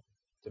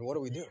 then what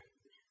do we do?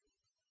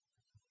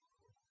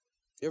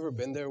 You ever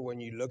been there when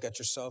you look at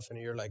yourself and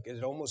you're like,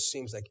 it almost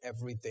seems like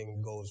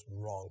everything goes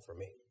wrong for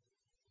me?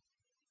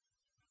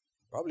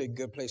 Probably a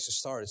good place to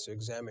start is to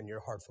examine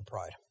your heart for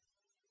pride.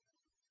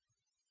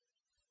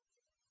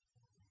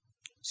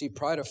 See,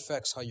 pride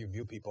affects how you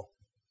view people.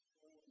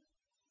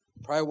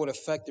 Pride will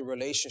affect the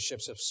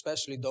relationships,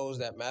 especially those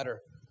that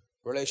matter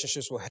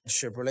relationships with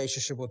headship,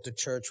 relationship with the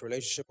church,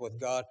 relationship with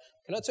God.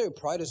 Can I tell you,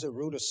 pride is the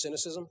root of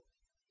cynicism,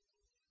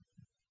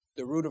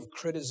 the root of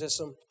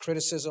criticism,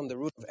 the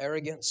root of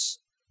arrogance,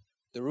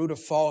 the root of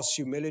false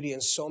humility,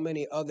 and so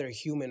many other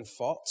human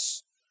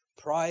faults.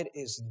 Pride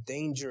is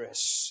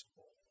dangerous.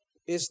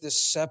 It's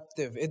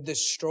deceptive. It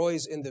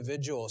destroys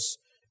individuals.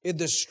 It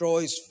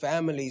destroys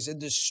families. It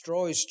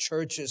destroys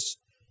churches.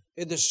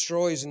 It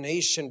destroys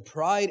nation.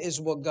 Pride is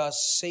what got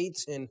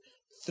Satan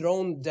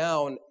thrown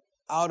down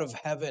out of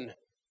heaven.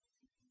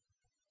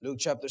 Luke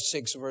chapter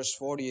 6, verse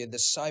 40, a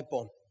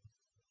disciple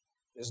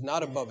is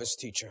not above his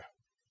teacher,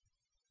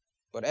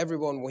 but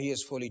everyone, when he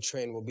is fully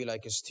trained, will be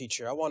like his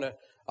teacher. I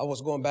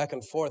was going back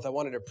and forth. I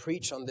wanted to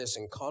preach on this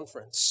in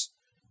conference.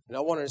 And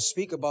I wanted to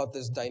speak about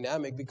this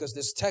dynamic because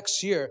this text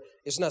here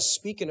is not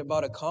speaking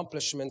about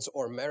accomplishments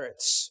or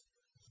merits.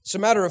 As a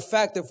matter of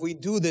fact, if we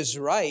do this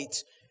right,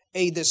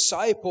 a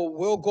disciple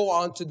will go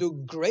on to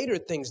do greater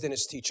things than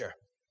his teacher.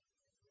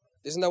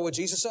 Isn't that what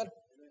Jesus said?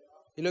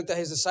 He looked at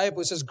his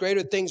disciples, he says,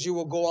 greater things you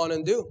will go on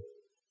and do.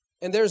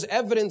 And there's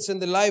evidence in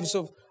the lives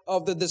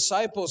of the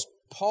disciples.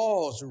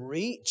 Paul's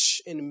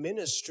reach in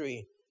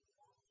ministry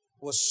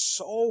was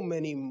so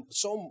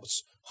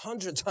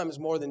 100 times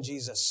more than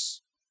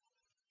Jesus.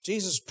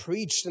 Jesus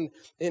preached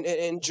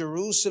in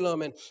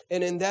Jerusalem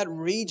and in that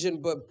region,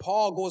 but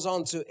Paul goes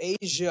on to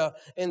Asia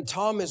and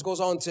Thomas goes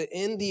on to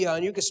India.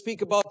 And you can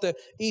speak about the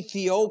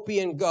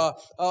Ethiopian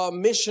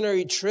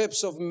missionary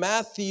trips of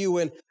Matthew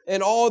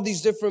and all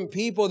these different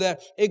people,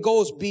 that it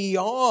goes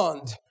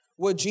beyond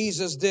what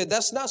Jesus did.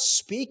 That's not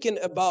speaking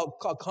about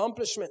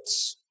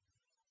accomplishments.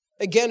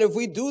 Again, if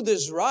we do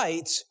this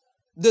right,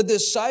 the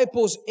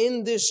disciples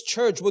in this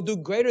church will do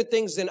greater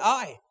things than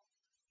I.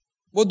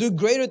 Will do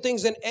greater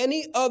things than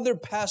any other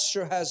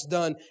pastor has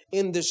done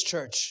in this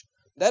church.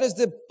 That is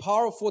the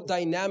powerful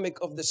dynamic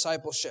of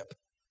discipleship.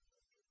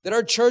 That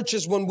our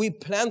churches, when we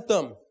plant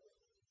them,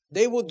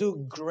 they will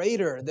do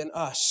greater than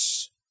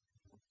us.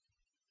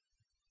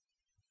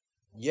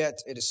 Yet,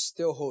 it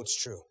still holds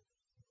true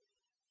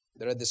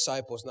that a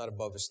disciple is not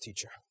above his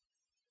teacher.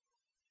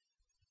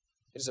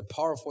 It is a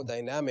powerful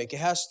dynamic. It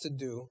has to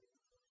do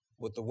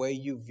with the way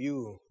you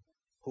view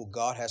who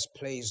God has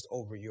placed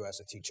over you as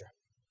a teacher.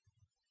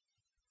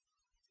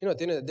 You know, at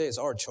the end of the day, it's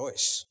our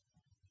choice.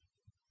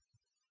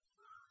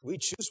 We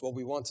choose what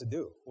we want to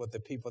do with the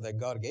people that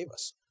God gave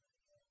us.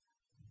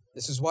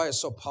 This is why it's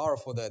so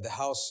powerful, that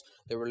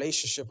the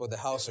relationship with the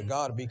house of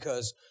God,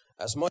 because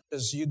as much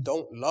as you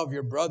don't love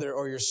your brother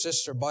or your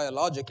sister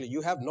biologically,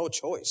 you have no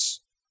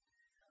choice.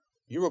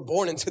 You were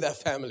born into that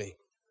family.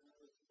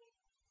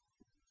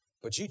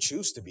 But you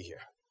choose to be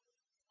here.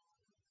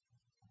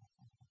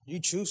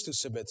 You choose to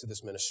submit to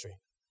this ministry.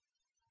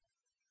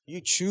 You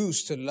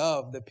choose to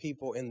love the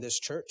people in this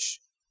church.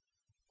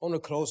 I want to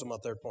close on my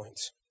third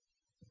point,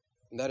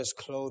 and that is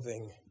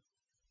clothing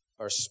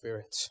our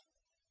spirit.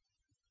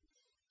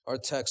 Our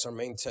text, our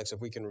main text,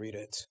 if we can read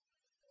it.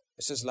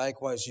 It says,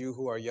 likewise, you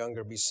who are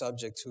younger, be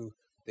subject to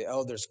the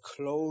elders.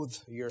 Clothe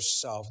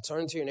yourself.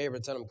 Turn to your neighbor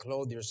and tell him,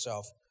 clothe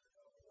yourself.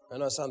 I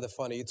know it sounded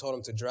funny. You told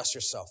him to dress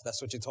yourself.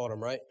 That's what you told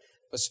him, right?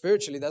 But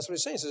spiritually, that's what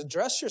he's saying. He says,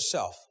 dress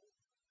yourself.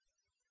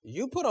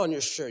 You put on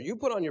your shirt. You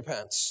put on your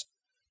pants.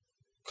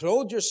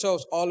 Clothe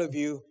yourselves, all of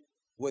you,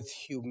 with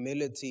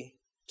humility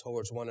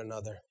towards one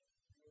another.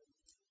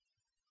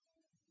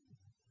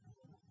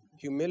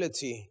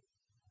 Humility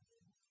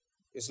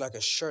is like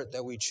a shirt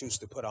that we choose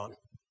to put on.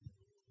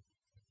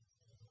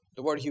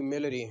 The word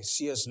humility,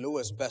 C.S.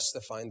 Lewis best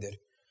defined it.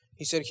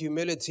 He said,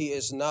 humility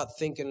is not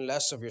thinking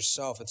less of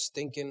yourself. It's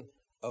thinking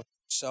of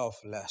yourself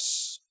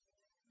less.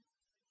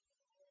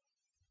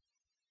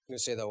 I'm going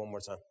to say that one more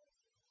time.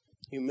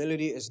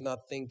 Humility is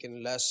not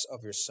thinking less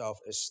of yourself,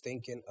 it's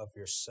thinking of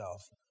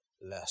yourself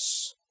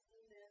less.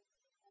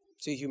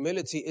 See,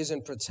 humility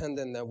isn't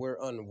pretending that we're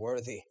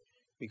unworthy,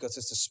 because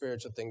it's a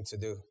spiritual thing to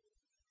do.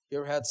 You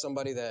ever had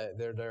somebody that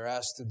they're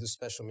asked to do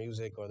special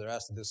music, or they're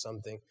asked to do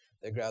something,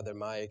 they grab their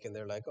mic and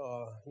they're like,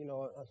 oh, you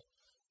know,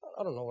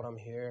 I don't know what I'm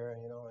here,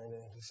 you know, and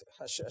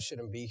I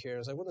shouldn't be here.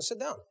 It's like, well, then sit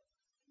down.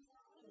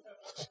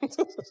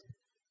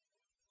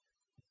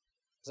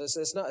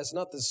 It's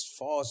not this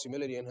false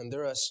humility in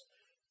Honduras.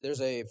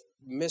 There's a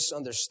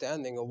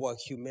misunderstanding of what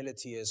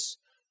humility is.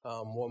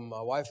 When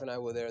my wife and I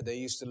were there, they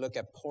used to look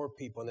at poor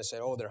people and they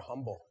said, oh, they're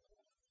humble.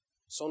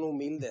 Son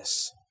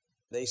humildes.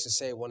 They used to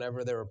say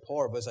whenever they were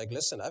poor. But it's like,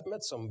 listen, I've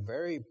met some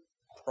very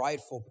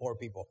prideful poor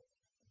people.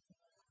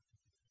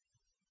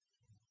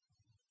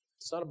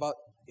 It's not about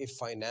a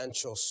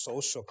financial,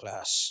 social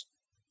class.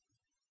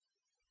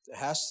 It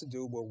has to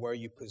do with where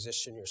you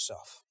position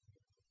yourself.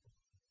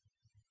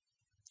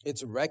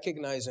 It's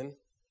recognizing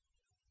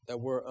that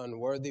we're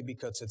unworthy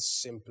because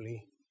it's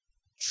simply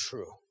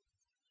true.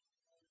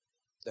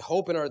 The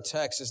hope in our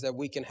text is that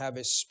we can have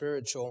a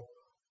spiritual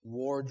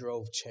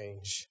wardrobe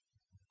change.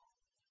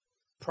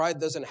 Pride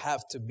doesn't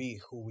have to be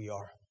who we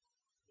are.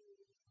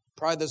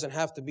 Pride doesn't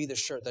have to be the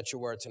shirt that you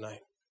wear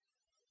tonight.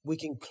 We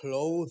can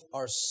clothe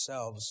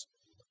ourselves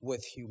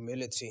with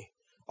humility.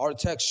 Our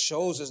text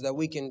shows us that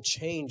we can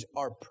change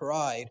our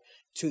pride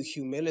to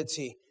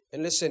humility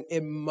And listen,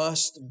 it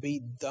must be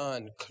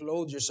done.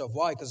 Clothe yourself.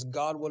 Why? Because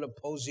God will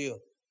oppose you.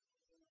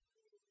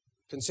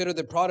 Consider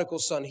the prodigal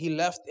son. He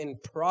left in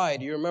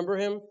pride. You remember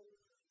him?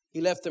 He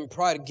left in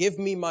pride. Give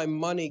me my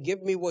money.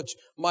 Give me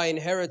my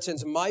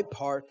inheritance, my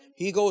part.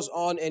 He goes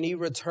on and he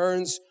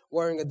returns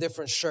wearing a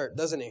different shirt,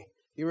 doesn't he?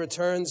 He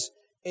returns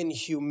in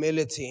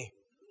humility.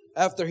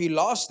 After he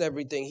lost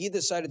everything, he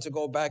decided to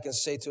go back and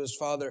say to his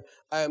father,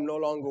 I am no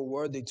longer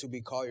worthy to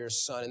be called your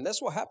son. And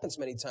that's what happens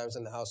many times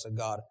in the house of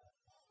God.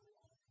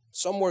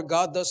 Somewhere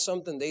God does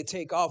something, they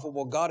take off of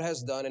what God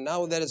has done. And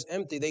now that it's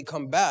empty, they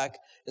come back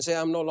and say,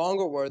 I'm no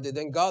longer worthy.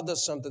 Then God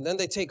does something. Then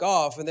they take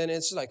off. And then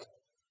it's like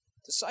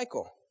the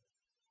cycle.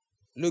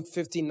 Luke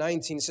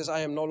 15:19 says,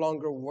 I am no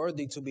longer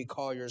worthy to be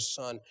called your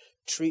son.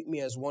 Treat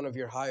me as one of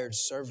your hired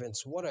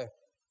servants. What a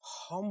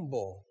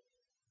humble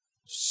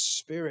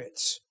spirit.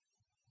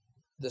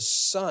 The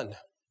son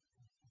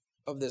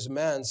of this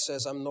man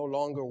says, I'm no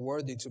longer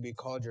worthy to be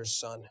called your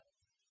son.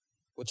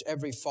 Which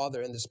every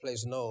father in this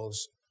place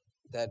knows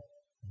that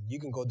you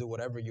can go do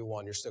whatever you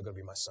want. You're still going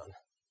to be my son.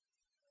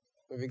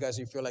 If you guys,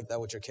 you feel like that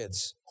with your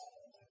kids.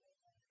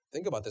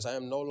 Think about this. I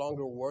am no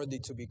longer worthy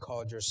to be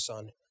called your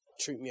son.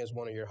 Treat me as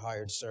one of your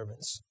hired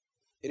servants.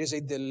 It is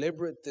a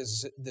deliberate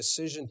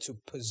decision to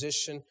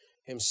position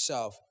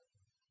himself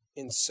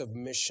in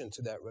submission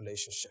to that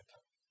relationship.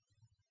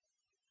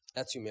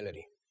 That's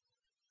humility.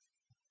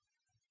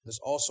 This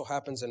also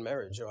happens in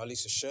marriage, or at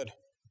least it should.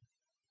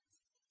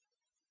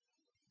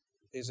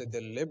 It is a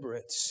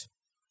deliberate,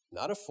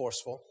 not a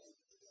forceful.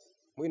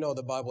 We know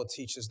the Bible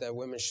teaches that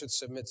women should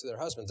submit to their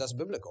husbands. That's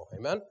biblical.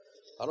 Amen?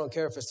 I don't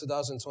care if it's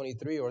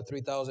 2023 or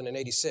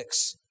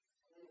 3086.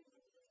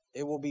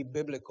 It will be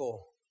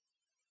biblical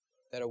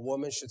that a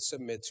woman should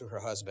submit to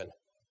her husband.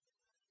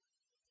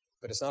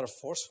 But it's not a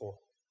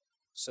forceful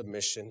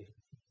submission.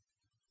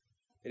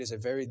 It is a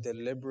very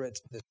deliberate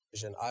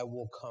decision. I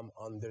will come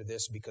under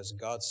this because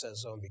God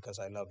says so and because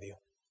I love you.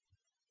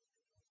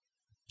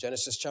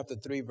 Genesis chapter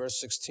 3,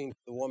 verse 16,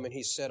 the woman,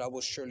 he said, I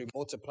will surely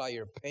multiply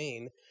your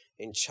pain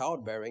in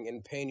childbearing.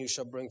 In pain you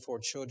shall bring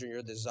forth children.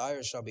 Your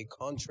desire shall be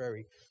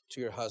contrary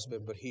to your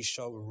husband, but he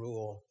shall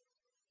rule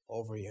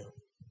over you.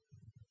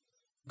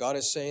 God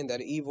is saying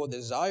that Eve will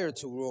desire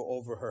to rule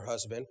over her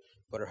husband,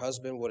 but her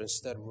husband would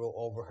instead rule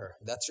over her.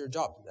 That's your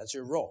job. That's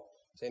your role.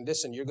 Saying,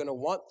 listen, you're going to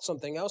want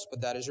something else,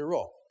 but that is your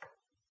role.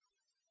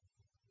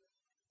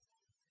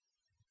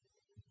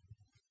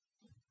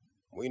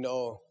 We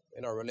know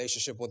in our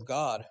relationship with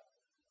God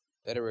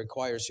that it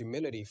requires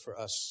humility for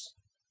us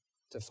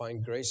to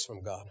find grace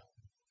from God.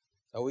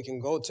 That we can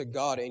go to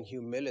God in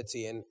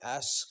humility and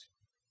ask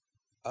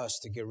us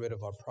to get rid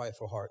of our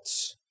prideful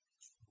hearts.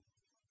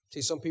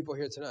 See, some people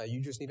here tonight,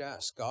 you just need to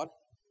ask, God,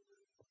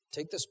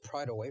 take this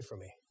pride away from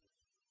me.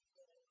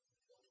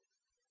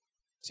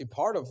 See,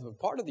 part of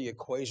the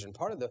equation,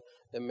 part of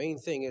the main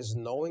thing is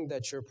knowing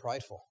that you're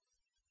prideful.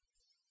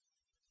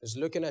 Is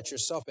looking at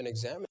yourself and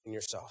examining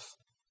yourself.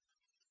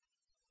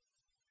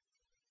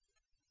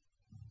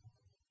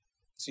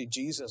 See,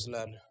 Jesus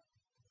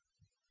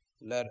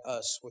led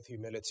us with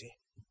humility.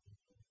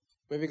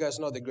 Maybe you guys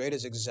know the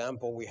greatest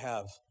example we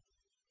have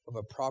of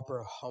a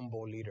proper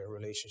humble leader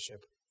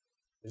relationship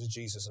is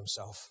Jesus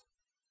himself.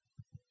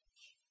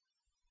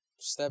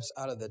 Steps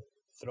out of the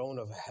throne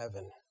of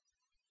heaven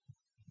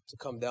to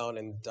come down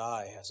and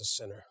die as a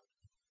sinner.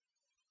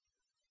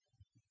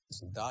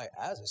 Doesn't die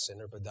as a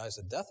sinner, but dies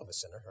the death of a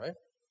sinner, right?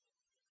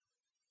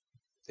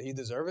 Did he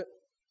deserve it?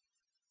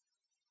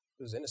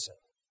 He was innocent.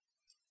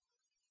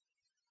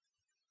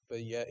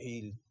 But yet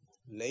he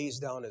lays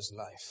down his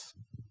life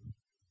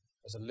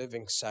as a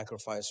living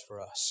sacrifice for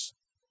us.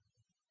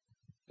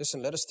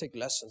 Listen, let us take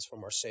lessons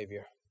from our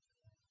Savior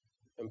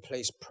and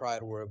place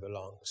pride where it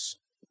belongs.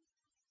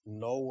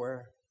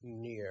 Nowhere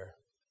near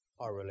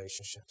our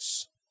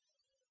relationships.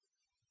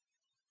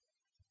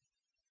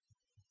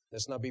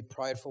 Let's not be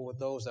prideful with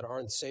those that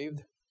aren't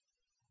saved.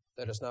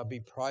 Let us not be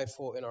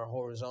prideful in our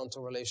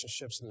horizontal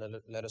relationships, and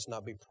let us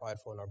not be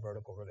prideful in our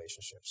vertical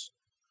relationships.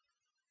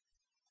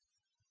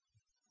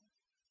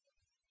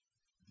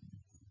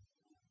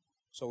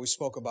 So we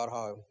spoke about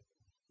how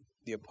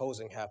the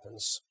opposing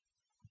happens.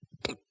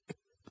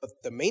 But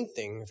the main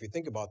thing, if you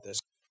think about this,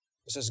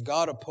 it says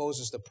God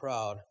opposes the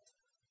proud,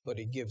 but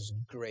he gives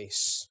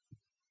grace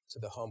to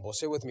the humble.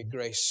 Say with me,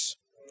 grace.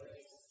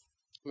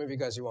 How many of you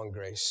guys, you want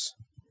grace?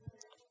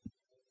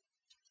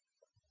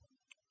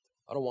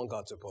 I don't want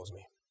God to oppose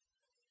me.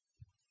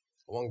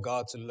 I want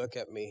God to look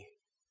at me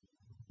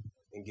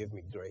and give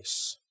me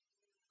grace.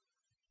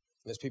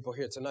 There's people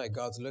here tonight,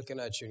 God's looking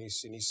at you and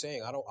he's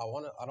saying, I don't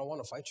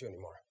want to fight you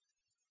anymore.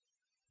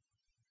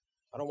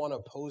 I don't want to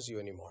oppose you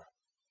anymore.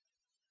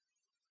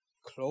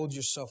 Clothe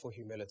yourself with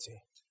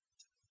humility,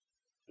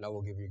 and I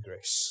will give you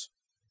grace.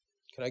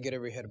 Can I get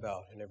every head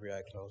bowed and every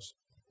eye closed?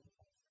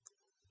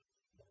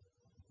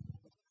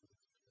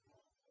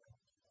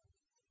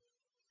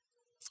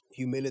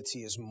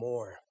 Humility is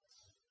more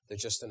than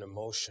just an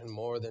emotion,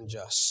 more than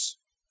just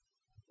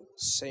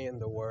saying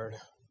the word.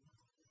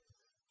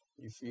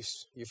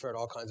 You've heard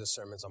all kinds of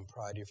sermons on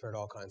pride. You've heard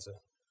all kinds of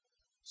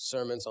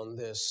sermons on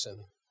this, and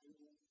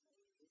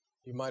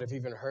you might have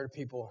even heard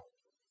people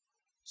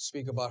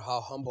speak about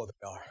how humble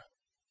they are.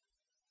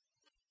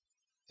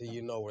 Do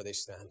you know where they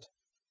stand?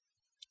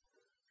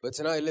 But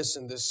tonight,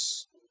 listen,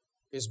 this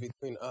is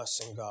between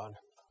us and God,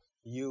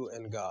 you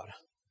and God.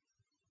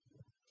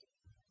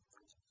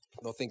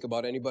 Don't think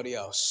about anybody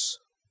else.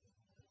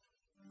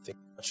 Think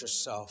about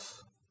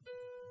yourself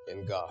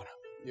and God.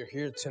 You're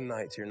here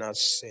tonight. You're not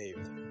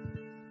saved.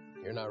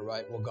 You're not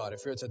right. Well, God,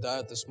 if you're to die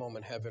at this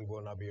moment, heaven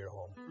will not be your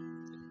home.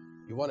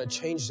 You want to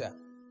change that.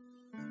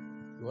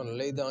 You want to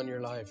lay down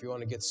your life. You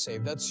want to get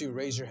saved. That's you.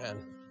 Raise your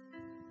hand.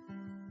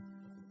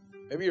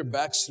 Maybe you're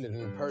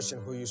backslidden, a person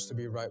who used to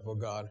be right with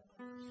God,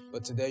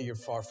 but today you're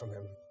far from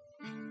Him.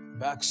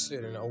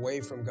 Backslidden,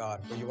 away from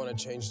God, but you want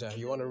to change that.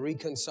 You want to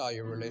reconcile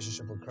your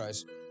relationship with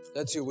Christ.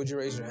 That's you. Would you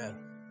raise your hand?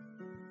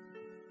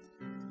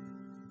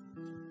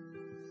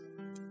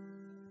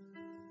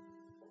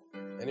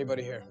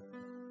 Anybody here?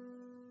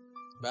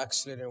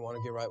 Backslidden, want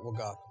to get right with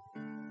God.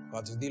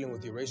 God's dealing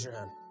with you. Raise your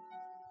hand.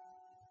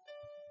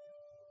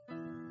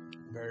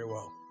 Very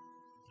well.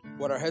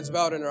 With our heads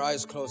bowed and our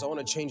eyes closed, I want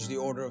to change the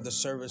order of the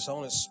service. I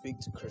want to speak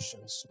to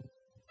Christians.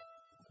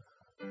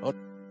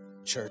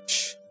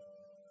 Church.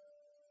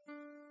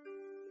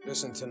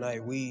 Listen,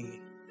 tonight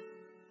we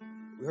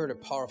heard a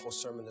powerful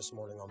sermon this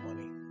morning on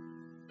money.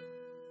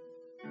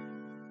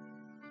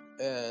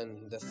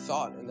 And the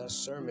thought in that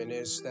sermon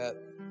is that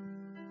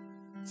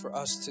for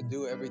us to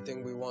do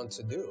everything we want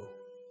to do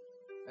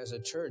as a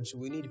church,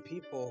 we need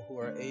people who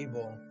are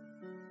able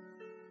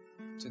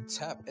to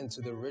tap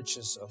into the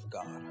riches of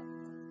God.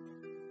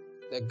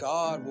 That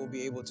God will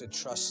be able to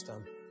trust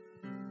them.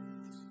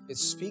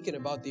 It's speaking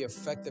about the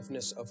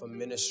effectiveness of a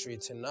ministry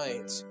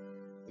tonight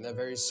in that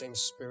very same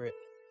spirit.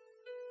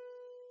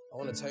 I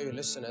want to tell you,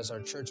 listen, as our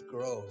church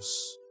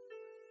grows,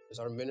 as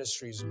our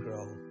ministries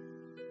grow,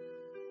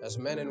 as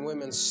men and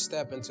women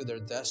step into their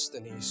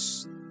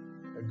destinies,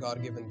 their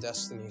God-given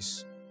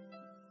destinies,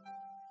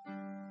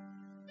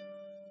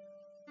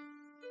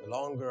 the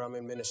longer I'm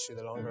in ministry,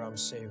 the longer I'm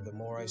saved, the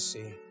more I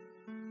see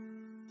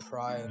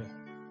pride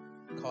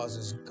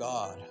causes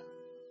God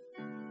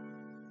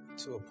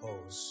to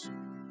oppose.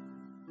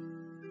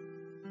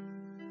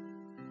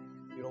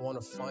 You don't want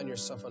to find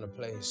yourself in a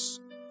place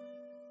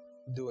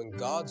doing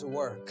God's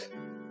work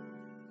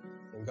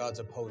and God's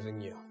opposing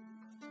you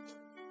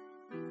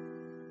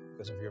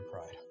because of your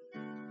pride.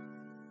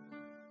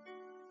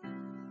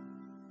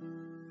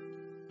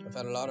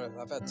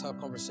 I've had tough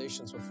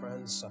conversations with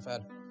friends. I've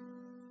had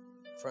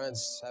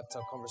friends have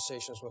tough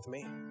conversations with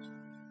me.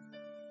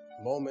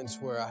 Moments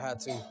where I had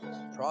to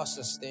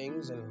process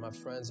things, and my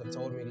friends have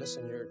told me,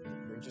 listen, you're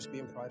just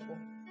being prideful.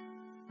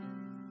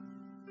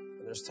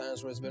 And there's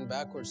times where it's been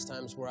backwards,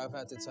 times where I've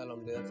had to tell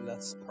them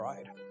that's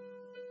pride.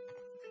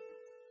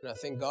 And I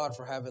thank God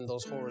for having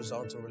those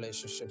horizontal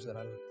relationships that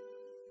I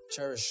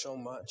cherish so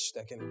much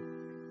that can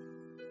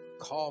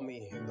call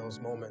me in those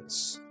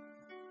moments.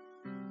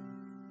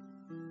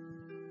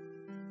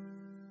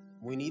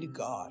 We need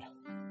God.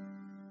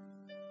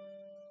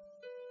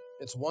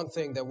 It's one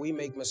thing that we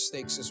make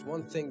mistakes. It's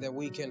one thing that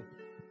we can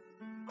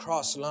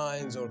cross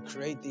lines or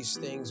create these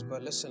things.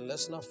 But listen,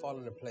 let's not fall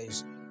in a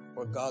place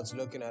where God's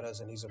looking at us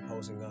and He's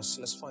opposing us.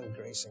 Let's find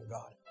grace in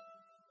God.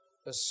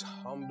 Let's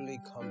humbly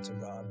come to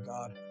God.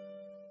 God,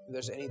 if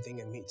there's anything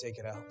in me, take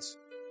it out.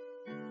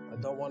 I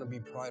don't want to be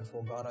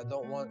prideful, God. I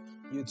don't want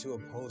you to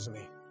oppose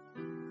me.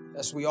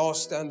 As we all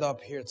stand up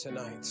here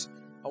tonight,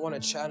 I want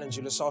to challenge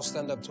you. Let's all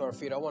stand up to our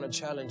feet. I want to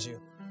challenge you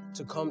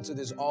to come to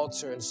this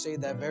altar and say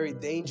that very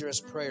dangerous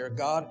prayer.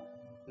 God,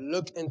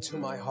 look into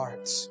my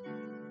heart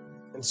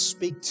and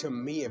speak to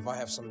me if I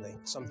have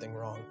something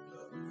wrong.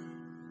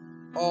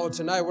 Oh,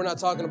 tonight we're not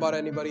talking about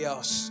anybody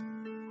else.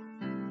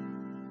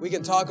 We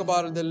can talk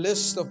about the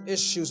list of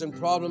issues and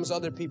problems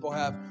other people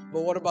have,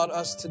 but what about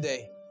us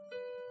today?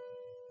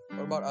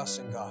 What about us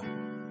and God?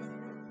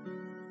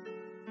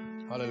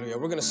 Hallelujah.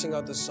 We're going to sing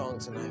out this song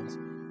tonight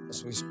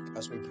as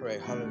we pray.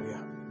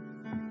 Hallelujah.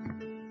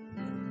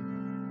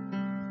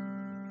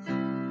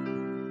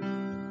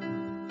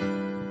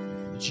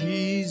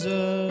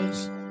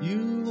 Jesus,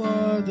 you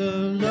are the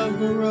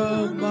lover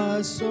of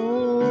my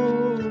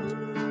soul.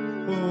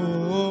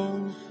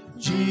 Oh,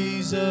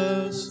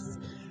 Jesus,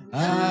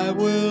 I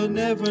will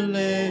never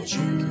let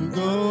you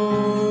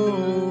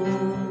go.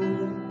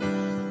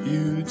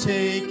 You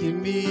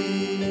taken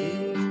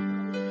me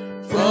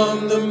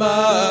from the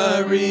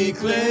miry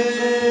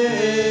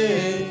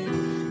clay.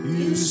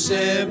 You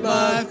set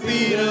my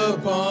feet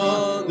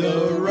upon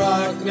the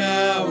rock,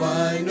 now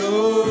I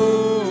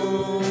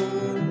know.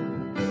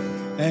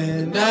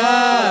 And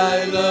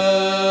I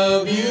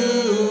love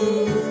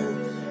you,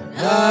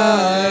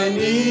 I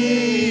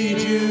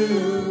need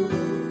you.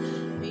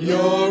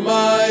 You're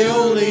my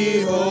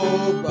only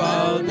hope,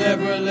 I'll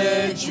never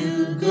let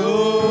you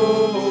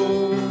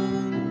go.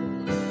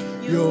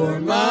 You're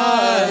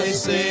my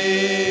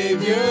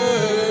Savior,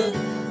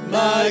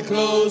 my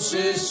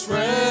closest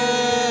friend,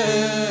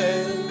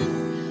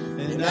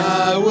 and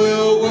I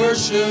will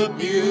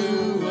worship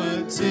you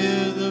until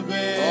until the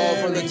very Oh,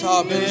 from the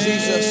top, in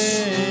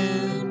Jesus.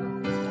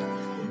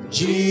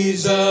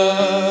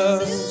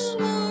 Jesus,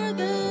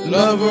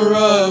 lover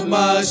of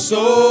my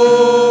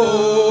soul.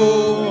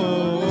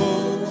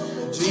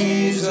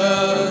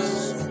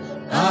 Jesus,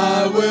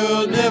 I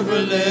will never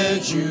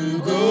let you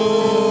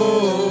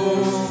go.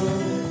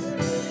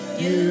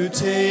 You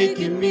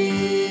taken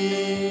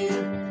me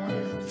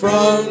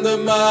from the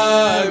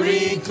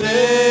miry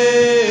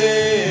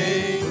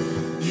clay.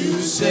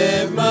 You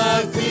set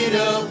my feet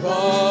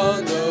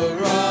upon the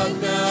rock.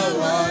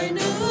 Now I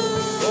know.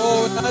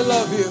 Oh, and I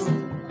love you.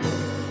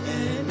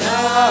 And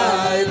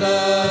I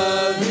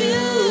love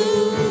you.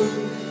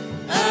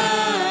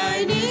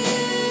 I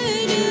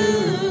need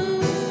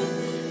you.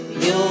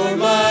 You're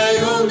my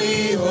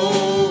only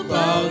hope.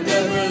 I'll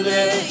never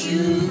let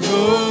you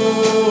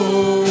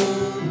go.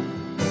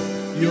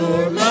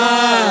 You're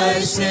my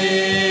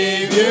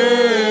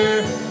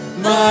Savior,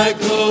 my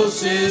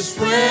closest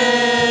friend,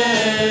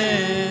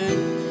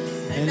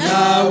 and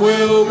I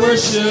will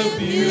worship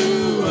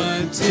you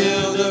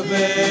until the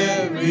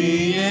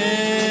very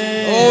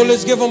end. Oh,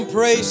 let's give him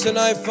praise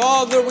tonight.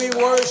 Father, we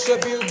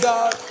worship you,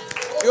 God.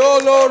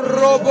 Yolo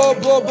robo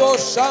bobo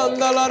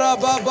shanda la ra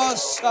ba ba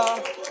sa.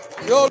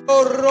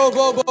 Yolo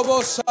robo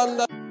bobo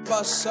shanda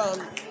ba san.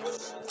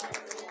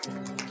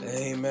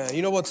 Amen.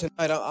 You know what,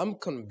 tonight I'm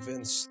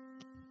convinced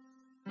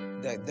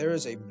that there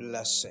is a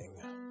blessing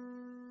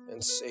and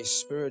a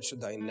spiritual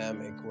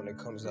dynamic when it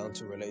comes down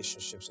to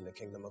relationships in the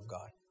kingdom of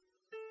God.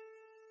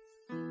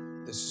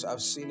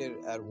 I've seen it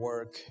at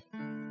work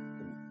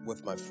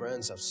with my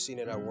friends. I've seen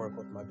it at work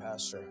with my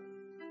pastor.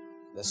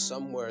 That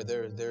somewhere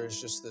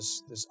there's just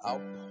this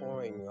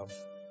outpouring of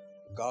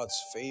God's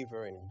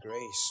favor and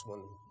grace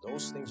when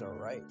those things are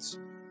right.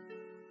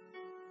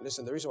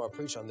 Listen, the reason why I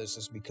preach on this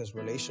is because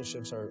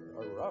relationships are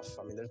rough.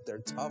 I mean, they're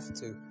tough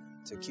to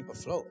keep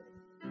afloat.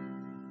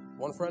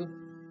 One friend,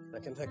 I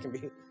can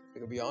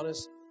be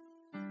honest.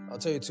 I'll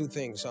tell you two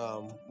things.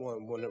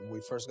 When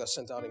we first got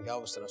sent out in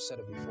Galveston, I've said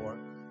it before.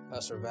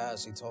 Pastor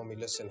Vaz, he told me,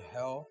 listen,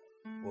 hell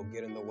will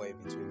get in the way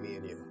between me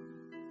and you.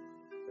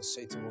 Because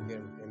Satan will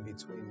get in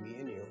between me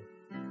and you.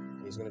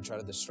 And he's going to try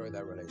to destroy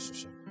that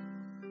relationship.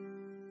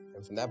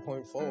 And from that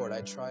point forward,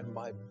 I tried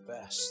my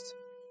best.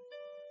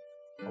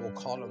 I will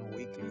call him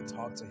weekly,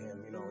 talk to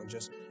him,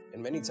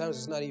 and many times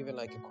it's not even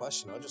like a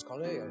question. I'll just call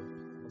him, hey,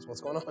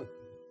 what's going on?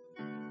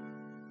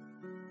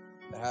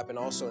 That happened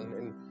also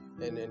in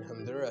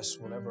Honduras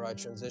whenever I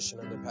transitioned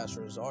under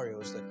Pastor Rosario.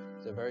 It's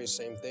the very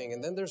same thing.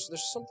 And then there's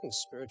something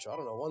spiritual. I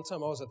don't know. One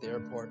time I was at the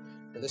airport,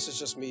 and this is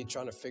just me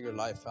trying to figure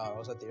life out. I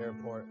was at the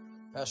airport.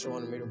 Pastor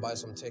wanted me to buy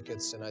some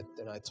tickets, and I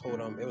told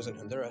him it was in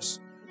Honduras.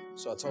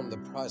 So I told him the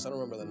price. I don't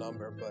remember the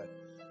number, but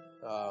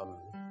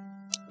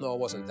no, it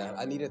wasn't that.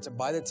 I needed to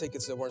buy the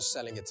tickets. They weren't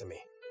selling it to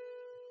me.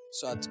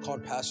 So I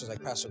called Pastor. I was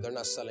like, Pastor, they're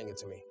not selling it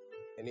to me.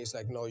 And he's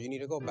like, no, you need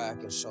to go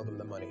back and show them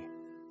the money.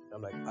 And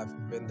I'm like,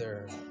 I've been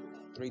there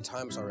 3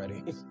 times already.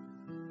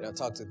 And I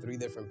talked to 3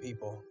 different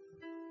people.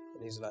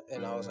 And he's like,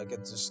 and I was like,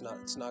 it's not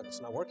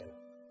working.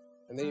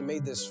 And then he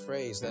made this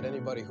phrase that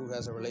anybody who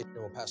has a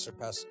relationship with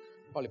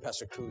probably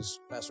Pastor Cruz,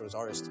 Pastor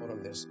Rosario told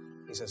him this.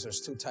 He says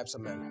there's 2 types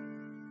of men.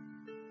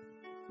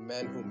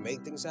 Men who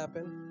make things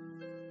happen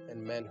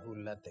and men who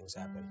let things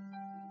happen.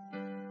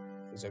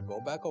 He said, go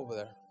back over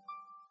there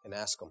and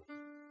ask them.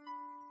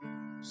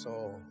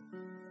 So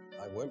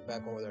I went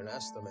back over there and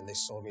asked them, and they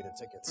sold me the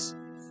tickets.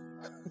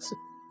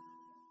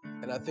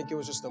 And I think it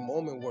was just a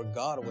moment where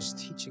God was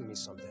teaching me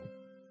something.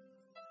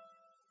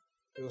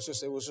 It was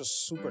just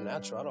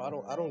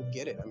supernatural. I don't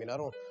get it. I mean, I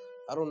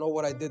don't know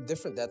what I did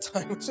different that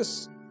time. It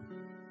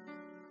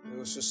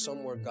was just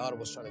somewhere God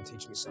was trying to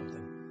teach me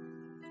something.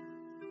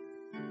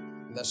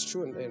 And that's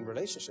true in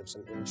relationships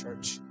and in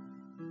church.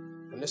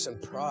 And listen,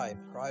 pride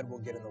will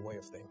get in the way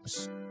of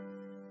things.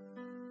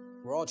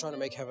 We're all trying to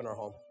make heaven our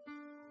home.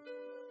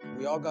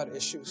 We all got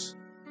issues.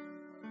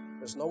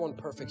 There's no one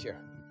perfect here.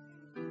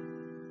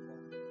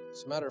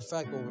 As a matter of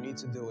fact, what we need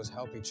to do is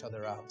help each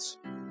other out.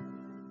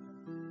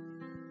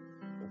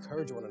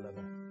 Encourage one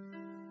another.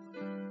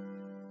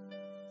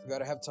 If you got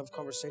to have tough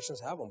conversations,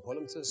 have them. Pull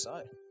them to the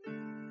side.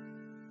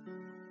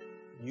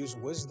 Use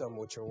wisdom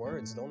with your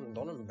words. Don't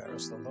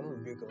embarrass them. Don't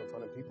rebuke them in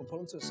front of people. Pull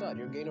them to the side.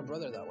 You'll gain a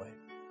brother that way.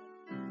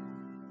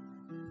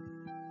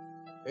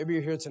 Maybe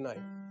you're here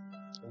tonight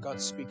and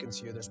God's speaking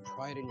to you. There's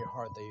pride in your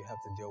heart that you have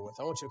to deal with.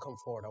 I want you to come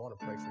forward. I want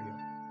to pray for you.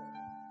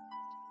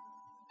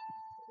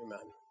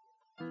 Amen.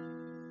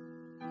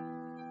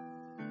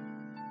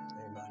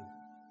 Amen.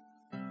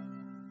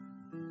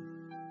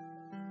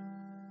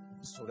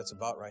 This is what it's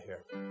about right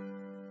here.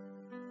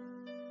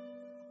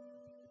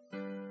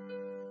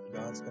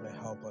 God's going to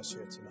help us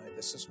here tonight.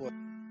 This is what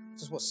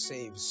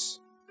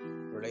saves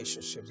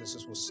relationships. This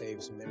is what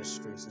saves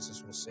ministries. This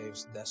is what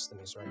saves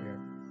destinies right here.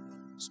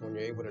 So when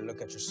you're able to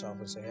look at yourself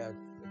and say, hey,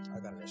 I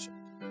got an issue.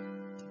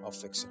 I'll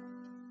fix it.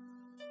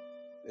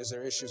 Is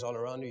there issues all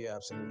around you? Yeah,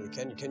 absolutely.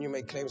 Can you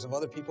make claims of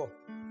other people?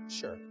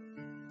 Sure.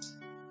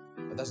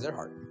 But that's their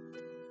heart.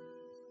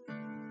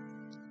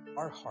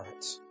 Our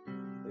heart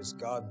is,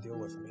 God, deal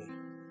with me.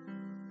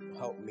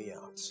 help me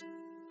out.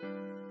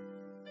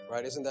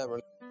 Right? Isn't that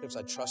relationships?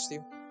 I trust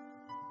you.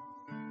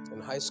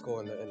 In high school,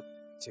 in the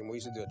team, we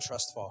used to do a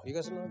trust fall. You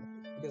guys know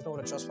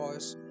what a trust fall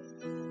is?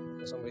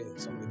 Somebody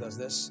does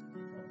this.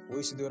 We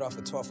used to do it off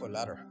a 12-foot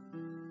ladder.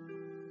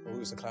 We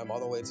used to climb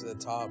all the way to the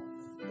top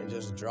and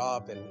just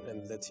drop,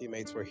 and the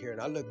teammates were here. And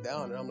I looked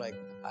down, and I'm like,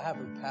 I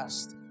haven't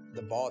passed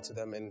the ball to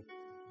them in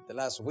the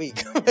last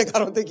week. Like, I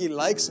don't think he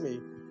likes me.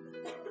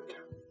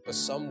 But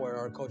somewhere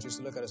our coach used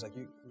to look at us like,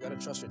 you got to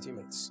trust your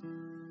teammates.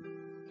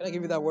 Can I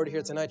give you that word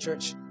here tonight,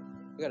 church?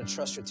 You got to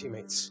trust your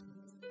teammates.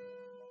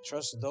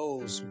 Trust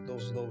those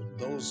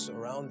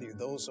around you,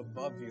 those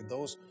above you,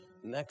 those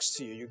next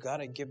to you. You got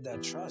to give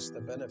that trust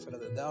the benefit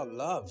of the doubt.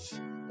 Love.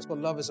 That's what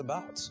love is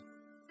about.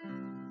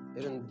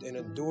 It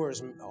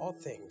endures all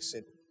things.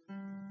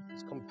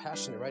 It's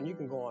compassionate, right? And you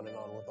can go on and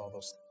on with all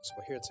those things.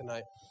 But here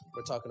tonight,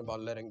 we're talking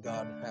about letting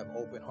God have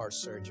open heart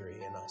surgery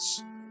in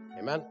us.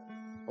 Amen?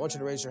 I want you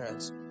to raise your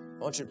hands.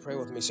 I want you to pray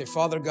with me. Say,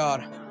 Father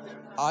God,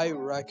 I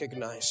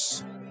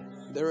recognize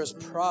there is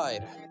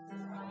pride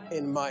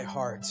in my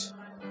heart.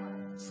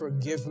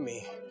 Forgive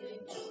me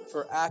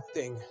for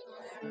acting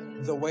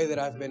the way that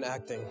I've been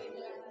acting.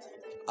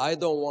 I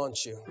don't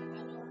want you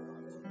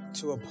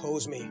to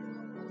oppose me.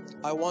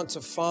 I want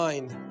to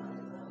find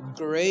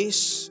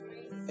grace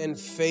and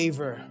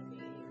favor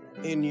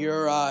in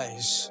your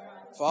eyes.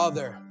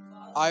 Father,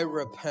 I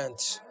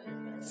repent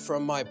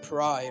from my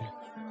pride.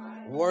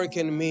 Work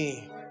in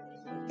me.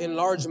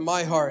 Enlarge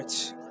my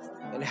heart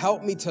and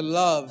help me to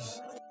love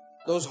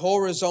those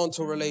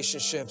horizontal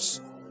relationships,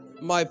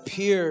 my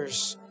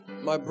peers,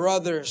 my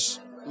brothers,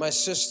 my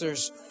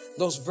sisters,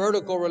 those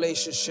vertical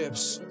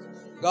relationships.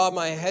 God,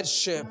 my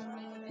headship,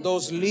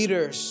 those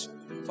leaders.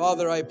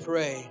 Father, I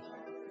pray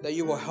that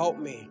you will help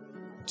me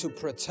to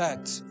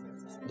protect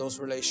those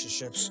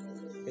relationships.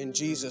 In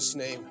Jesus'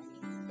 name,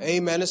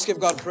 amen. Let's give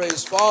God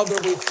praise. Father,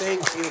 we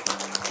thank you.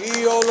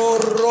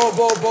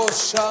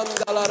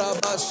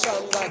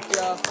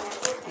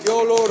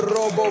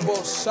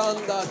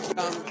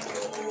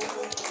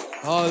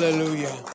 Hallelujah.